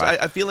 I'm not gonna lie.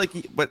 I feel like,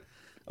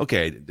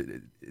 okay,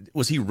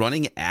 was he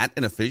running at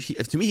an official?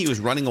 To me, he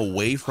was running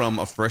away from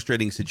a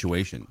frustrating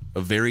situation,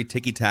 a very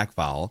ticky-tack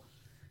foul.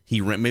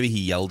 Maybe he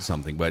yelled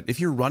something, but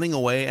if you're running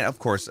away, of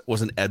course, it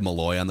wasn't Ed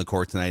Malloy on the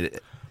court tonight.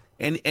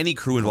 And any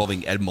crew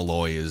involving Ed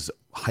Malloy is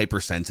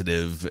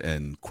hypersensitive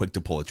and quick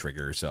to pull a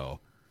trigger, so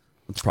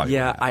it's probably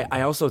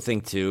I also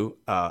think too,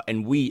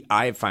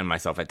 I find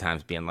myself at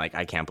times being like,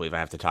 I can't believe I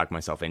have to talk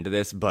myself into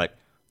this, but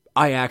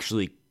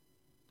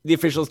the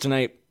officials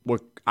tonight were,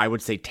 I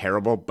would say,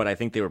 terrible, but I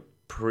think they were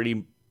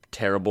pretty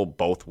terrible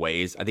both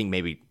ways. I think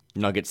maybe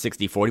Nuggets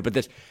 60-40,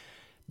 but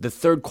the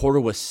third quarter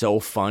was so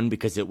fun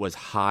because it was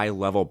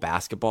high-level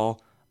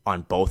basketball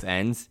on both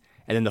ends,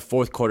 and then the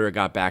fourth quarter it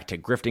got back to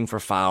grifting for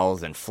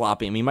fouls and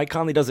flopping. Mike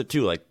Conley does it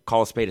too, like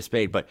call a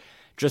spade, but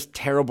just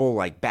terrible,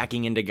 like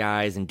backing into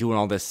guys and doing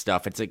all this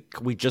stuff. It's like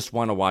we just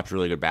want to watch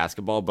really good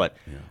basketball, but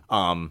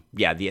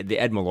the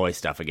Ed Malloy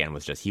stuff again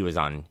was just he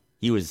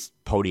was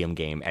podium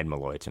game Ed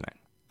Malloy tonight.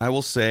 I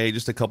will say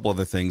just a couple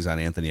other things on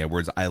Anthony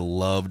Edwards. I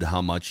loved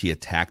how much he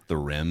attacked the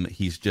rim.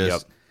 He's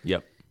just,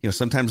 yep.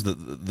 Sometimes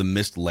the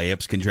missed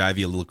layups can drive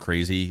you a little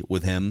crazy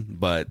with him.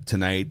 But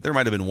tonight there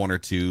might have been one or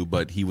two,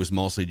 but he was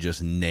mostly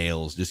just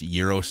nails, just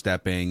Euro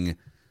stepping,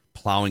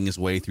 plowing his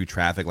way through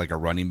traffic like a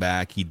running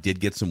back. He did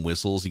get some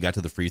whistles. He got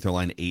to the free throw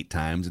line 8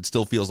 times. It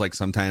still feels like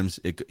sometimes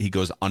he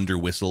goes under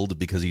whistled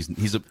because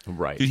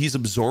right. Dude, he's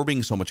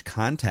absorbing so much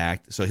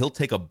contact. So he'll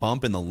take a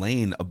bump in the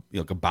lane,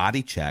 a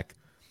body check.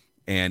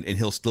 And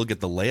he'll still get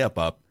the layup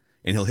up,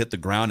 and he'll hit the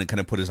ground and kind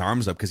of put his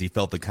arms up because he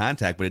felt the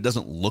contact. But it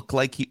doesn't look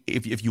like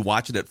if you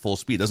watch it at full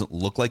speed, it doesn't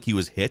look like he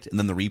was hit. And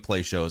then the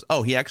replay shows,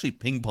 he actually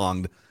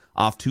ping-ponged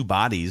off 2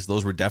 bodies.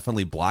 Those were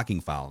definitely blocking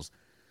fouls.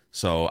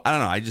 So, I don't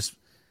know.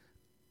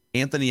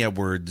 Anthony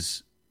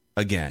Edwards,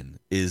 again,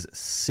 is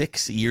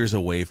 6 years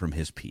away from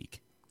his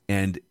peak.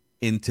 And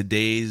in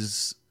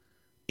today's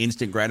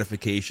instant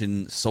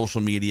gratification, social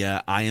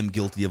media, I am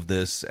guilty of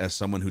this as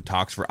someone who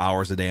talks for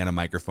hours a day on a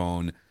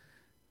microphone.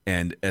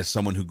 And as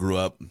someone who grew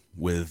up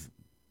with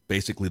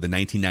basically the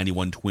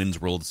 1991 Twins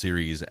World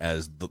Series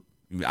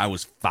I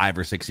was 5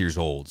 or 6 years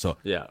old. So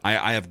yeah.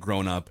 I have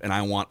grown up and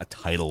I want a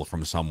title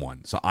from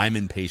someone. So I'm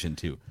impatient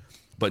too.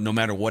 But no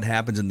matter what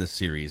happens in this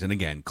series, and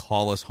again,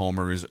 call us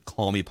homers,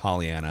 call me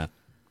Pollyanna,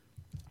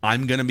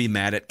 I'm going to be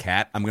mad at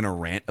Cat. I'm going to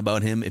rant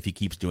about him if he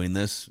keeps doing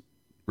this,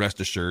 rest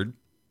assured.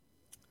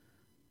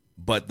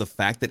 But the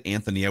fact that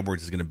Anthony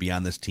Edwards is going to be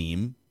on this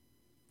team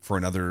for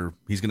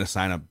he's going to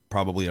sign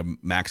probably a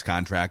max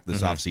contract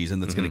this offseason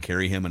that's going to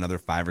carry him another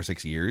 5 or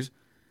 6 years.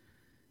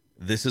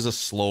 This is a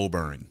slow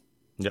burn.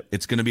 Yep.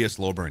 It's going to be a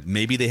slow burn.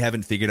 Maybe they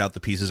haven't figured out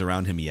the pieces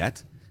around him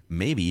yet.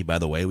 Maybe, by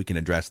the way, we can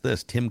address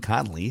this. Tim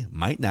Connelly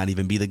might not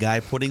even be the guy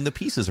putting the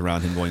pieces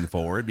around him going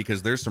forward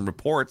because there's some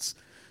reports.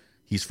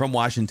 He's from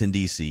Washington,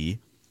 D.C.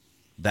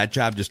 That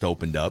job just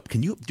opened up.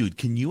 Can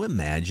you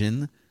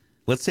imagine?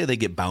 Let's say they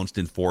get bounced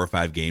in 4 or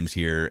 5 games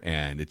here,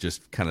 and it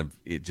just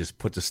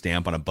puts a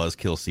stamp on a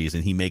buzzkill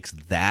season. He makes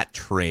that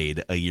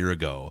trade a year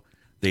ago.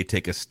 They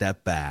take a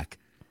step back,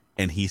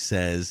 and he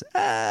says,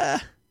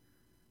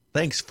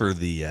 "Thanks for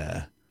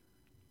the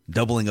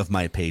doubling of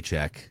my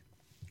paycheck.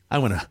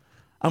 I'm gonna.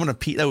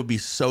 That would be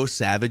so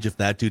savage if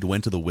that dude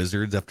went to the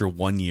Wizards after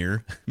 1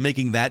 year,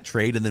 making that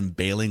trade and then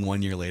bailing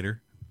 1 year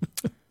later."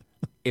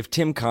 If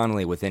Tim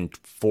Connelly within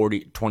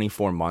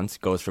 24 months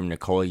goes from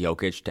Nikola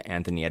Jokic to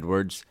Anthony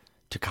Edwards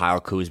to Kyle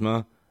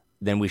Kuzma,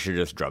 then we should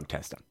just drug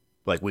test him.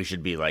 Like, we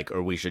should be like,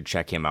 or we should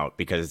check him out,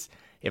 because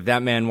if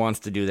that man wants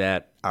to do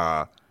that,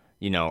 I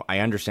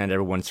understand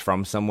everyone's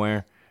from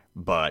somewhere,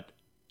 but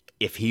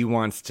if he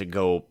wants to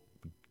go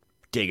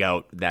dig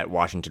out that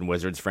Washington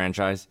Wizards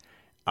franchise,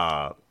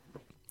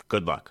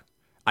 good luck.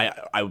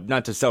 I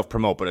not to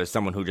self-promote, but as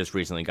someone who just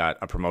recently got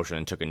a promotion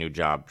and took a new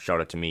job,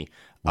 shout out to me.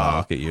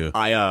 Look at you.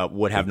 I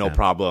would have no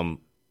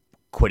problem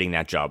quitting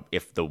that job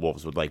if the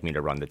Wolves would like me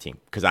to run the team,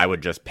 because I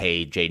would just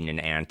pay Jaden and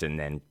Ant and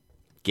then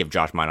give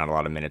Josh Minot a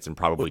lot of minutes and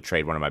probably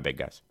trade one of my big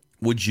guys.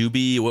 Would you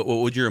be? What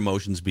would your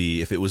emotions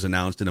be if it was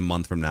announced in a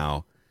month from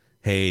now?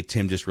 Hey,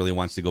 Tim just really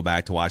wants to go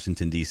back to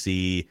Washington,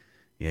 D.C.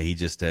 Yeah, he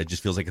just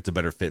feels like it's a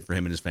better fit for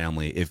him and his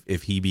family.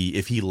 If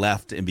he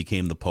left and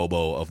became the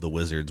Pobo of the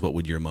Wizards, what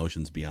would your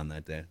emotions be on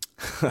that day?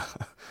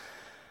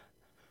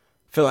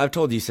 Phil, I've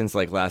told you since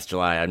like last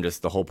July,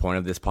 the whole point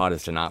of this pod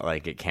is to not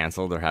like get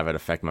canceled or have it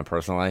affect my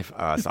personal life.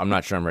 So I'm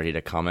not sure I'm ready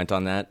to comment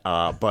on that.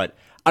 But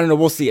I don't know.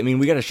 We'll see. I mean,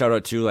 we got a shout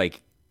out to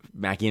like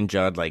Mackie and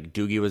Judd. Like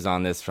Doogie was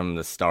on this from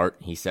the start.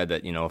 He said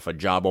that, if a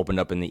job opened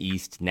up in the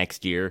East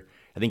next year,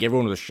 I think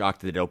everyone was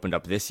shocked that it opened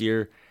up this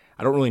year.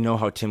 I don't really know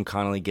how Tim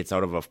Connolly gets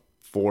out of a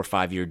 4 or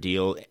 5 year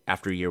deal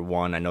after year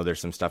one. I know there's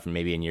some stuff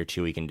maybe in year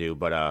two he can do,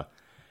 but I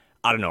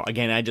don't know.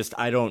 Again, I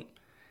don't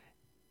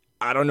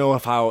know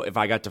if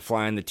I got to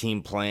fly on the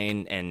team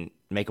plane and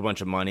make a bunch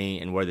of money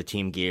and wear the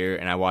team gear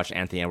and I watched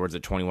Anthony Edwards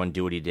at 21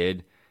 do what he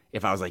did.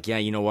 If I was like, yeah,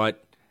 you know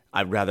what?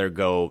 I'd rather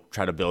go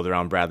try to build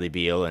around Bradley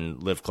Beal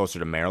and live closer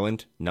to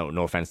Maryland. No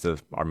offense to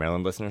our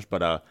Maryland listeners,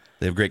 but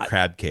they have great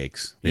crab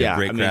cakes. If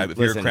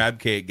you're a crab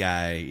cake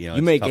guy, you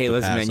get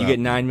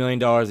 $9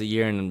 million a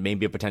year and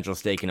maybe a potential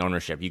stake in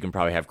ownership. You can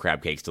probably have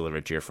crab cakes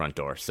delivered to your front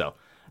door. So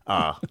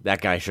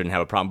that guy shouldn't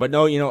have a problem. But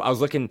no, I was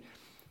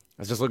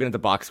just looking at the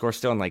box score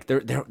still, and like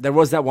there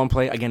was that one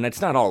play. Again, it's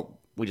not all.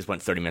 We just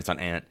went 30 minutes on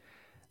Ant.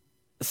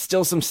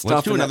 Still some stuff.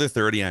 Let's do another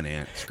 30 on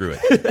Ant. Screw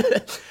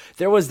it.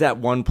 There was that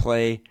one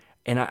play,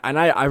 and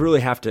I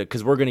really have to,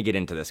 because we're going to get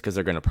into this, because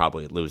they're going to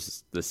probably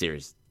lose the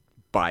series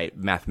by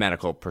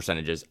mathematical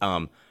percentages.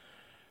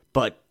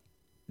 But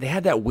they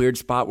had that weird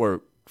spot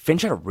where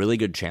Finch had a really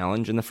good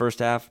challenge in the first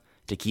half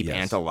to keep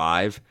Ant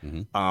alive.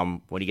 Mm-hmm.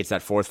 When he gets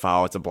that fourth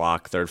foul, it's a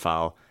block. Third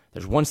foul.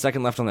 There's 1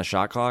 second left on the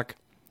shot clock.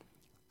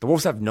 The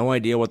Wolves have no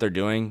idea what they're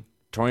doing.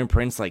 Taurean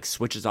Prince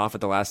switches off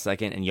at the last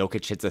second, and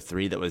Jokic hits a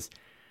three that was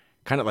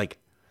kind of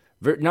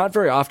not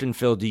very often,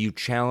 Phil, do you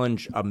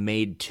challenge a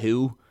made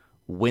two,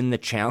 win the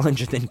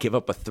challenge, and then give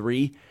up a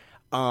three.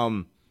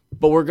 But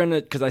we're going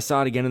to, because I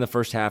saw it again in the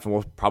first half, and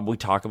we'll probably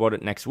talk about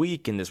it next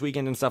week and this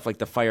weekend and stuff, like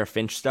the Fire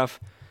Finch stuff.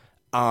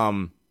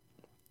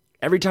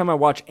 Every time I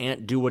watch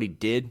Ant do what he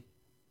did,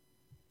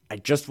 I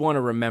just want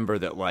to remember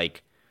that,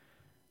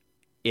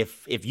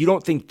 if you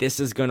don't think this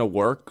is going to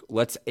work,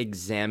 let's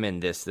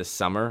examine this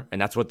summer, and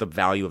that's what the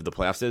value of the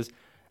playoffs is,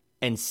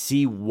 and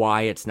see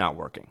why it's not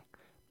working.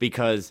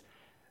 Because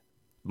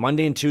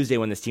Monday and Tuesday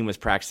when this team was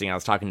practicing, I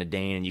was talking to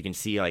Dane, and you can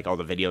see all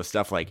the video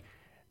stuff.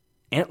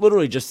 Ant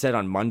literally just said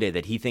on Monday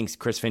that he thinks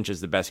Chris Finch is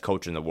the best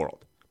coach in the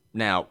world.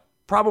 Now,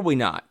 probably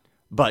not,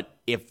 but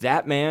if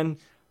that man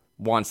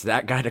wants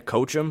that guy to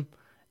coach him,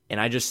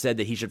 and I just said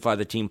that he should fly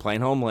the team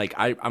plane home,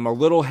 I'm a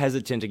little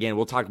hesitant. Again,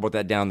 we'll talk about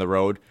that down the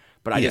road.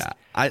 But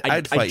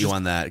I'd fight you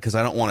on that, because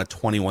I don't want a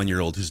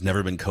 21-year-old who's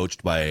never been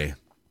coached by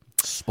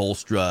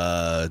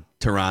Spoelstra,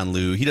 Tyronn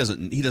Lue. He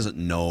doesn't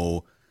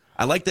know.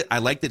 I like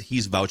that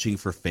he's vouching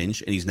for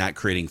Finch and he's not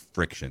creating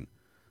friction.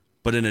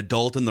 But an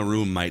adult in the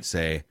room might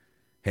say,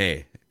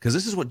 "Hey," because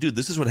this is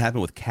what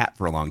happened with Cat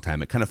for a long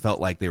time. It kind of felt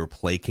like they were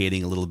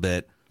placating a little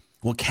bit.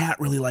 Well, Cat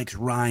really likes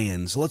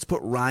Ryan, so let's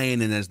put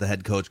Ryan in as the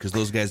head coach because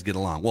those guys get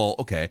along. Well,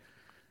 okay.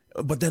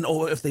 But then,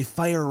 if they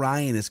fire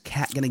Ryan, is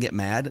Cat going to get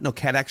mad? No,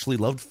 Cat actually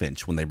loved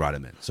Finch when they brought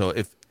him in. So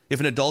if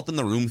an adult in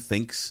the room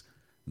thinks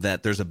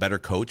that there's a better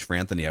coach for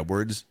Anthony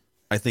Edwards,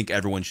 I think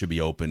everyone should be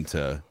open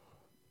to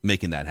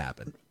making that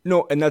happen.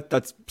 No, and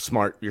that's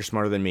smart. You're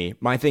smarter than me.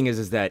 My thing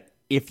is that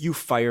if you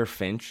fire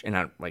Finch,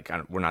 and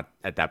we're not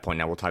at that point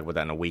now, we'll talk about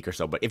that in a week or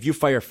so, but if you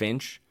fire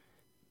Finch,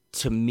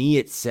 to me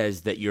it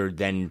says that you're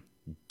then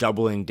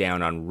doubling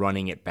down on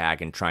running it back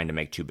and trying to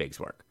make two bigs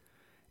work.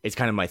 It's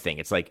kind of my thing.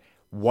 It's like,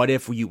 what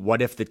if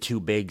the two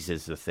bigs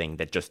is the thing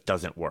that just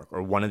doesn't work,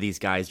 or one of these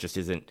guys just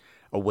isn't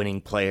a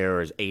winning player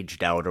or is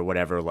aged out or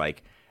whatever? I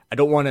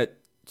don't want to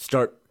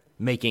start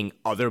making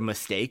other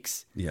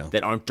mistakes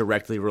that aren't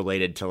directly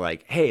related to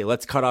hey,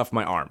 let's cut off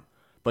my arm.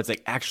 But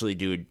it's actually,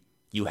 dude,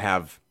 you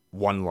have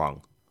one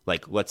lung.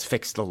 Let's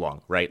fix the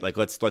lung, right?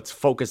 Let's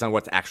focus on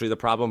what's actually the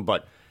problem.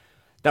 But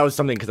that was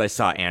something, because I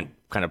saw Ant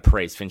kind of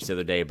praise Finch the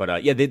other day.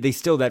 But they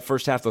still, that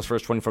first half, those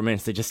first 24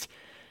 minutes,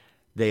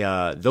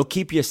 they'll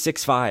keep you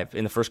 6-5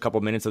 in the first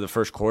couple minutes of the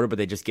first quarter, but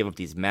they just give up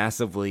these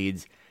massive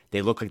leads.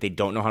 They look like they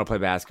don't know how to play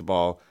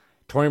basketball.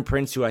 Taurean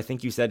Prince, who I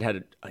think you said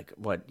had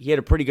he had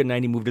a pretty good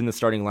night. He moved in the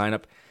starting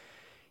lineup.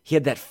 He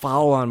had that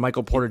foul on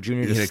Michael Porter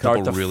Jr. to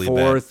start the really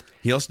fourth. Bad.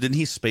 He also didn't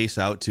he space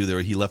out too?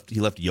 He left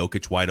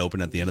Jokic wide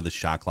open at the end of the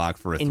shot clock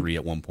for a three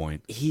at one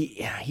point.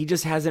 He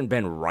just hasn't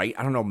been right.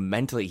 I don't know,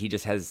 mentally he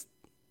just has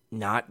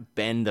not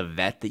been the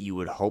vet that you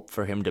would hope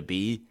for him to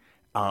be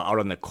out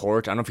on the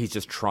court. I don't know if he's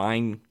just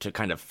trying to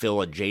kind of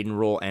fill a Jaden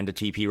role and a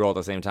TP role at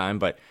the same time,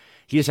 but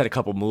he just had a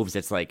couple moves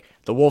that's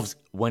the Wolves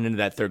went into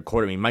that third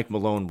quarter. I mean, Mike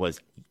Malone was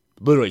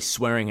literally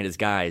swearing at his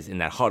guys in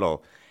that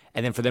huddle,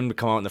 and then for them to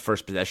come out in the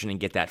first possession and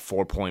get that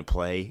 4-point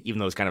play, even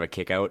though it was kind of a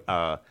kick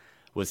out,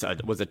 was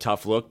a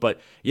tough look. But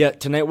yeah,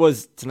 tonight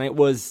was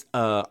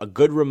a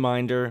good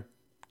reminder,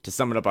 to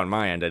sum it up on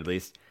my end at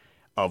least,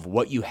 of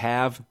what you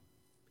have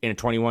in a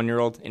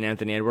 21-year-old in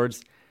Anthony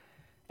Edwards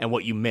and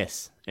what you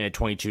miss in a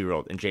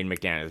 22-year-old in Jaden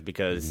McDaniels.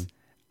 Because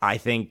I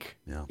think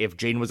if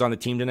Jaden was on the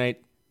team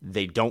tonight,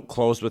 they don't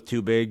close with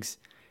two bigs.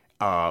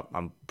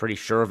 I'm pretty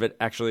sure of it,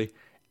 actually.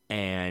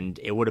 And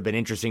it would have been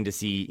interesting to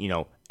see,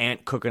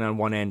 Ant cooking on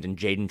one end and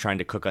Jaden trying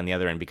to cook on the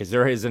other end, because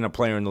there isn't a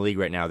player in the league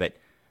right now that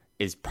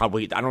is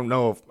probably, I don't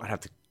know if I'd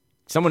have to,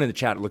 someone in the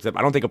chat looked up,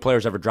 I don't think a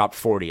player's ever dropped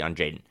 40 on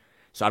Jaden.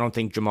 So I don't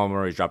think Jamal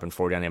Murray's dropping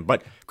 40 on him.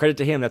 But credit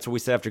to him, that's what we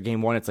said after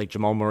game one. It's like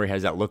Jamal Murray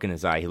has that look in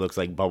his eye. He looks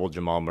like bubble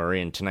Jamal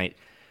Murray. And tonight,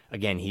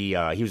 again, he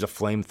was a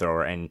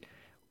flamethrower. And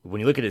when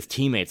you look at his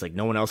teammates, like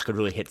no one else could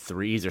really hit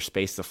threes or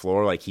space the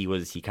floor. Like he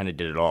kind of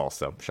did it all.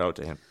 So shout out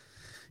to him.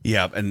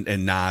 Yeah, and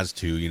Nas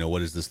too. What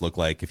does this look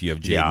like if you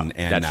have Jaden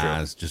and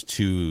Nas, just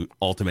two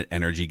ultimate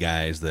energy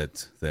guys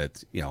that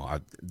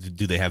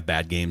do they have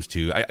bad games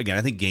too?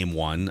 I think game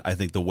one, I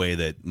think the way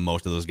that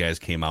most of those guys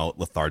came out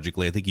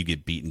lethargically, I think you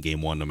get beaten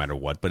game one no matter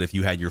what. But if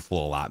you had your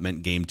full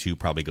allotment, game two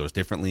probably goes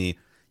differently.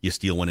 You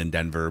steal one in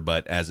Denver,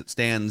 but as it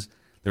stands,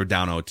 they're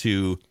down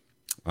 0-2.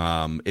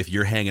 If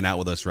you're hanging out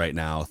with us right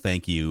now,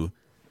 thank you.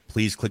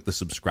 Please click the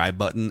subscribe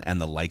button and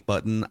the like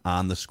button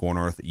on the Score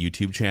North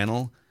YouTube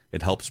channel.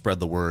 It helps spread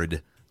the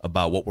word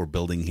about what we're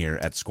building here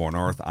at Score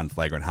North on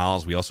Flagrant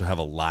Howls. We also have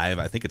a live,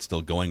 I think it's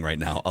still going right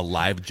now, a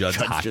live Judge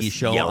hockey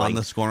show on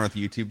the Score North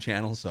YouTube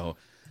channel. So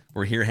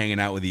we're here hanging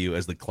out with you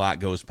as the clock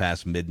goes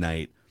past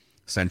midnight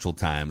Central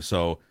Time.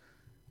 So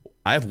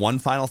I have one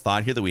final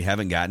thought here that we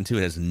haven't gotten to.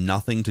 It has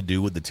nothing to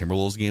do with the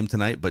Timberwolves game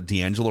tonight, but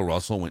D'Angelo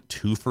Russell went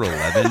 2 for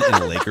 11 in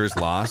a Lakers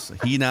loss.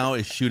 He now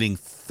is shooting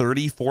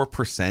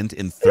 34%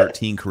 in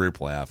 13 career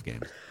playoff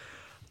games.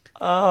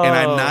 Oh. And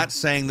I'm not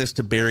saying this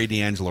to bury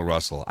D'Angelo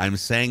Russell. I'm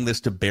saying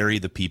this to bury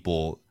the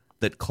people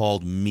that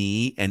called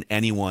me and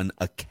anyone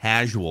a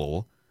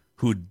casual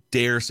who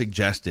dare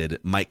suggested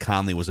Mike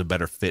Conley was a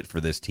better fit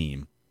for this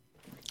team.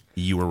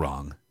 You were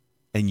wrong.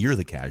 And you're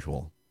the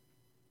casual.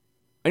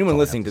 Anyone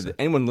listening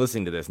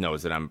to this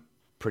knows that I'm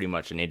pretty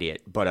much an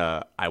idiot.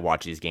 But I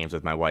watch these games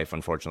with my wife.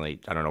 Unfortunately,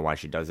 I don't know why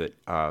she does it,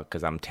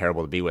 because I'm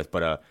terrible to be with.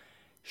 But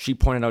she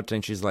pointed out to me,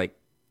 and she's like,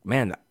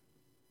 man,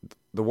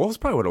 the Wolves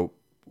probably would have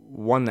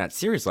won that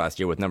series last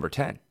year with number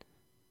 10.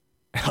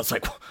 And I was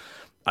like, well,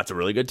 that's a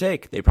really good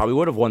take. They probably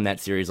would have won that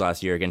series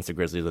last year against the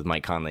Grizzlies with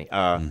Mike Conley.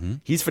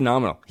 He's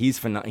phenomenal.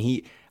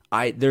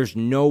 There's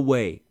no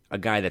way a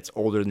guy that's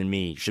older than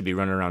me should be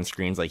running around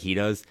screens like he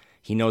does.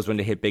 He knows when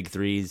to hit big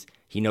threes.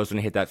 He knows when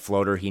to hit that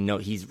floater.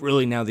 He's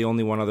really now the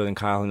only one other than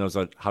Kyle who knows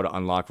how to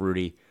unlock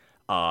Rudy.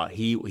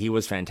 He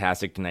was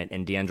fantastic tonight,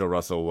 and D'Angelo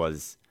Russell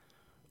was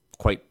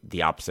quite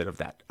the opposite of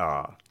that.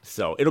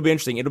 So it'll be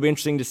interesting. It'll be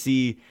interesting to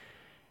see.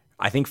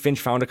 I think Finch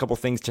found a couple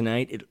things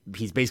tonight.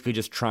 He's basically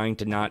just trying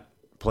to not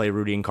play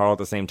Rudy and Carl at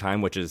the same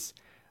time, which is,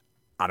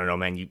 I don't know,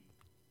 man.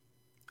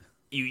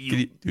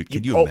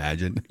 Could you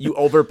imagine? You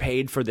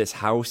overpaid for this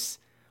house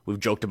we've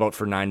joked about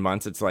for 9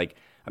 months. It's like,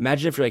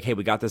 imagine if you're like, hey,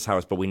 we got this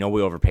house, but we know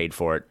we overpaid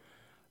for it,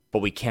 but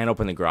we can't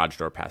open the garage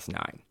door past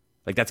 9.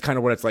 Like, that's kind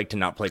of what it's like to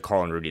not play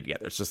Carl and Rudy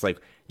together. It's just like,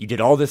 you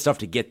did all this stuff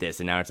to get this,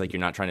 and now it's like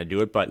you're not trying to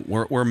do it. But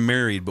we're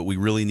married, but we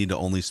really need to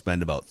only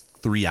spend about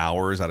 3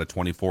 hours out of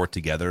 24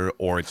 together,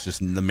 or it's just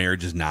the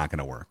marriage is not going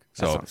to work.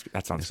 So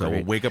that sounds so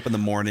great. We'll wake up in the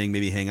morning,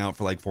 maybe hang out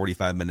for like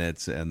 45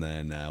 minutes, and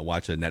then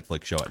watch a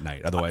Netflix show at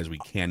night. Otherwise, we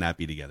cannot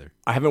be together.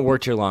 I haven't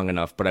worked here long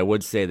enough, but I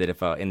would say that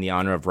if, in the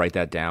honor of write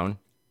that down,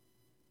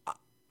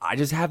 I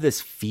just have this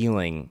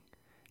feeling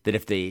that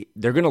if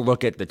they're going to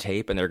look at the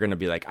tape and they're going to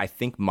be like, I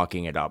think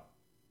mucking it up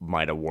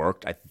might have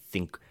worked. I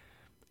think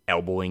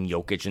elbowing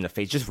Jokic in the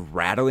face, just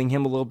rattling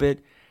him a little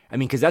bit. I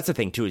mean, because that's the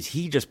thing, too, is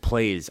he just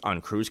plays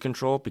on cruise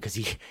control because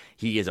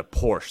he is a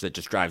Porsche that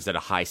just drives at a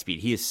high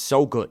speed. He is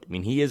so good. I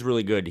mean, he is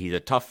really good. He's a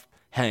tough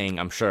hang,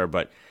 I'm sure,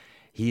 but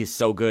he is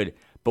so good.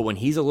 But when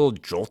he's a little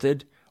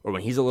jolted or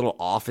when he's a little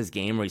off his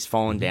game or he's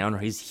falling down or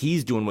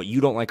he's doing what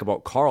you don't like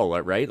about Carl,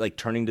 right? Like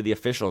turning to the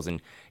officials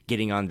and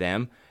getting on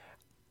them.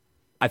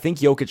 I think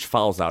Jokic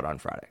fouls out on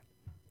Friday.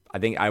 I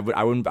think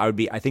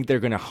I think they're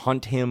going to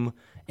hunt him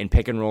and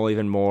pick and roll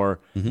even more,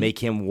 make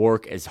him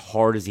work as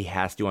hard as he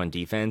has to on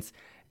defense.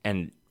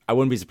 And I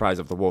wouldn't be surprised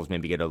if the Wolves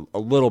maybe get a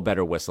little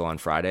better whistle on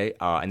Friday,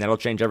 and that'll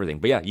change everything.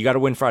 But yeah, you got to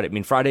win Friday. I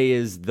mean, Friday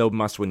is the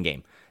must-win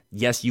game.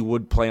 Yes, you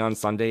would play on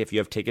Sunday. If you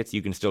have tickets,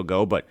 you can still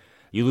go, but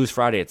you lose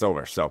Friday, it's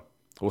over. So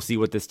we'll see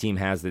what this team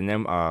has in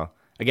them.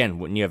 Again,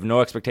 when you have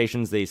no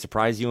expectations, they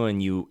surprise you,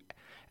 and you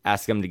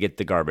ask them to get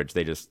the garbage.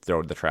 They just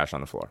throw the trash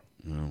on the floor.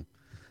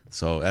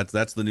 So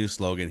that's the new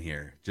slogan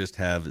here. Just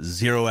have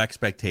zero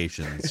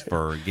expectations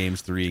for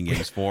games 3 and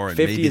games 4, and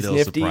maybe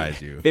they'll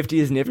surprise you. 50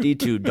 is nifty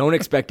to don't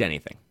expect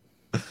anything.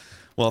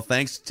 Well,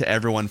 thanks to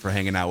everyone for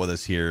hanging out with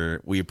us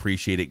here. We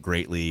appreciate it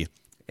greatly.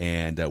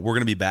 And we're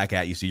going to be back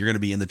at you. So you're going to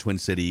be in the Twin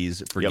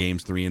Cities for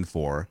games 3 and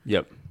 4.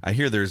 Yep. I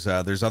hear there's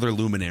other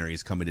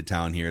luminaries coming to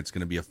town here. It's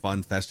going to be a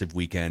fun, festive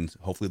weekend.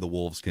 Hopefully the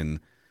Wolves can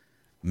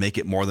make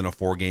it more than a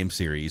 4-game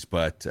series.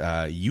 But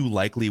you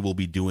likely will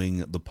be doing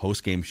the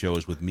post-game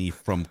shows with me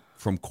from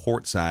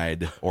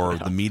courtside or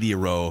the media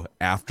row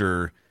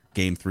after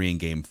game 3 and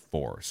game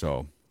 4.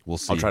 So we'll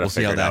see. We'll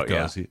see how that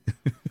goes. Yeah.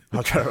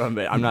 I'll try to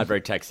remember. I'm not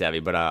very tech savvy,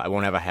 but I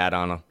won't have a hat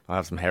on. I'll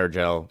have some hair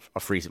gel, a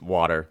free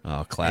water.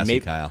 Oh, classy,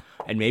 Kyle.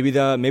 And maybe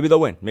they'll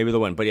win. Maybe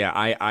they'll win. But yeah,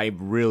 I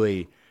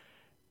really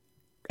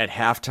at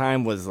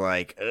halftime was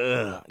like,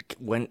 ugh,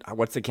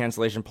 what's the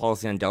cancellation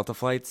policy on Delta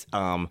flights?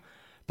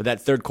 But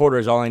that third quarter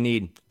is all I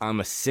need. I'm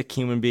a sick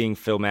human being,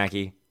 Phil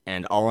Mackey,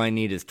 and all I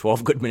need is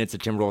 12 good minutes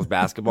of Timberwolves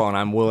basketball, and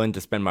I'm willing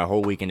to spend my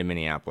whole weekend in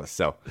Minneapolis.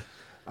 So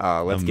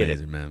let's get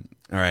it. Man.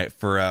 All right,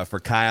 for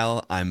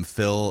Kyle, I'm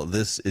Phil.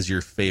 This is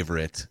your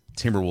favorite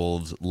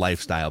Timberwolves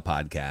lifestyle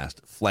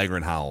podcast,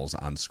 Flagrant Howls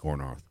on Score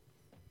North.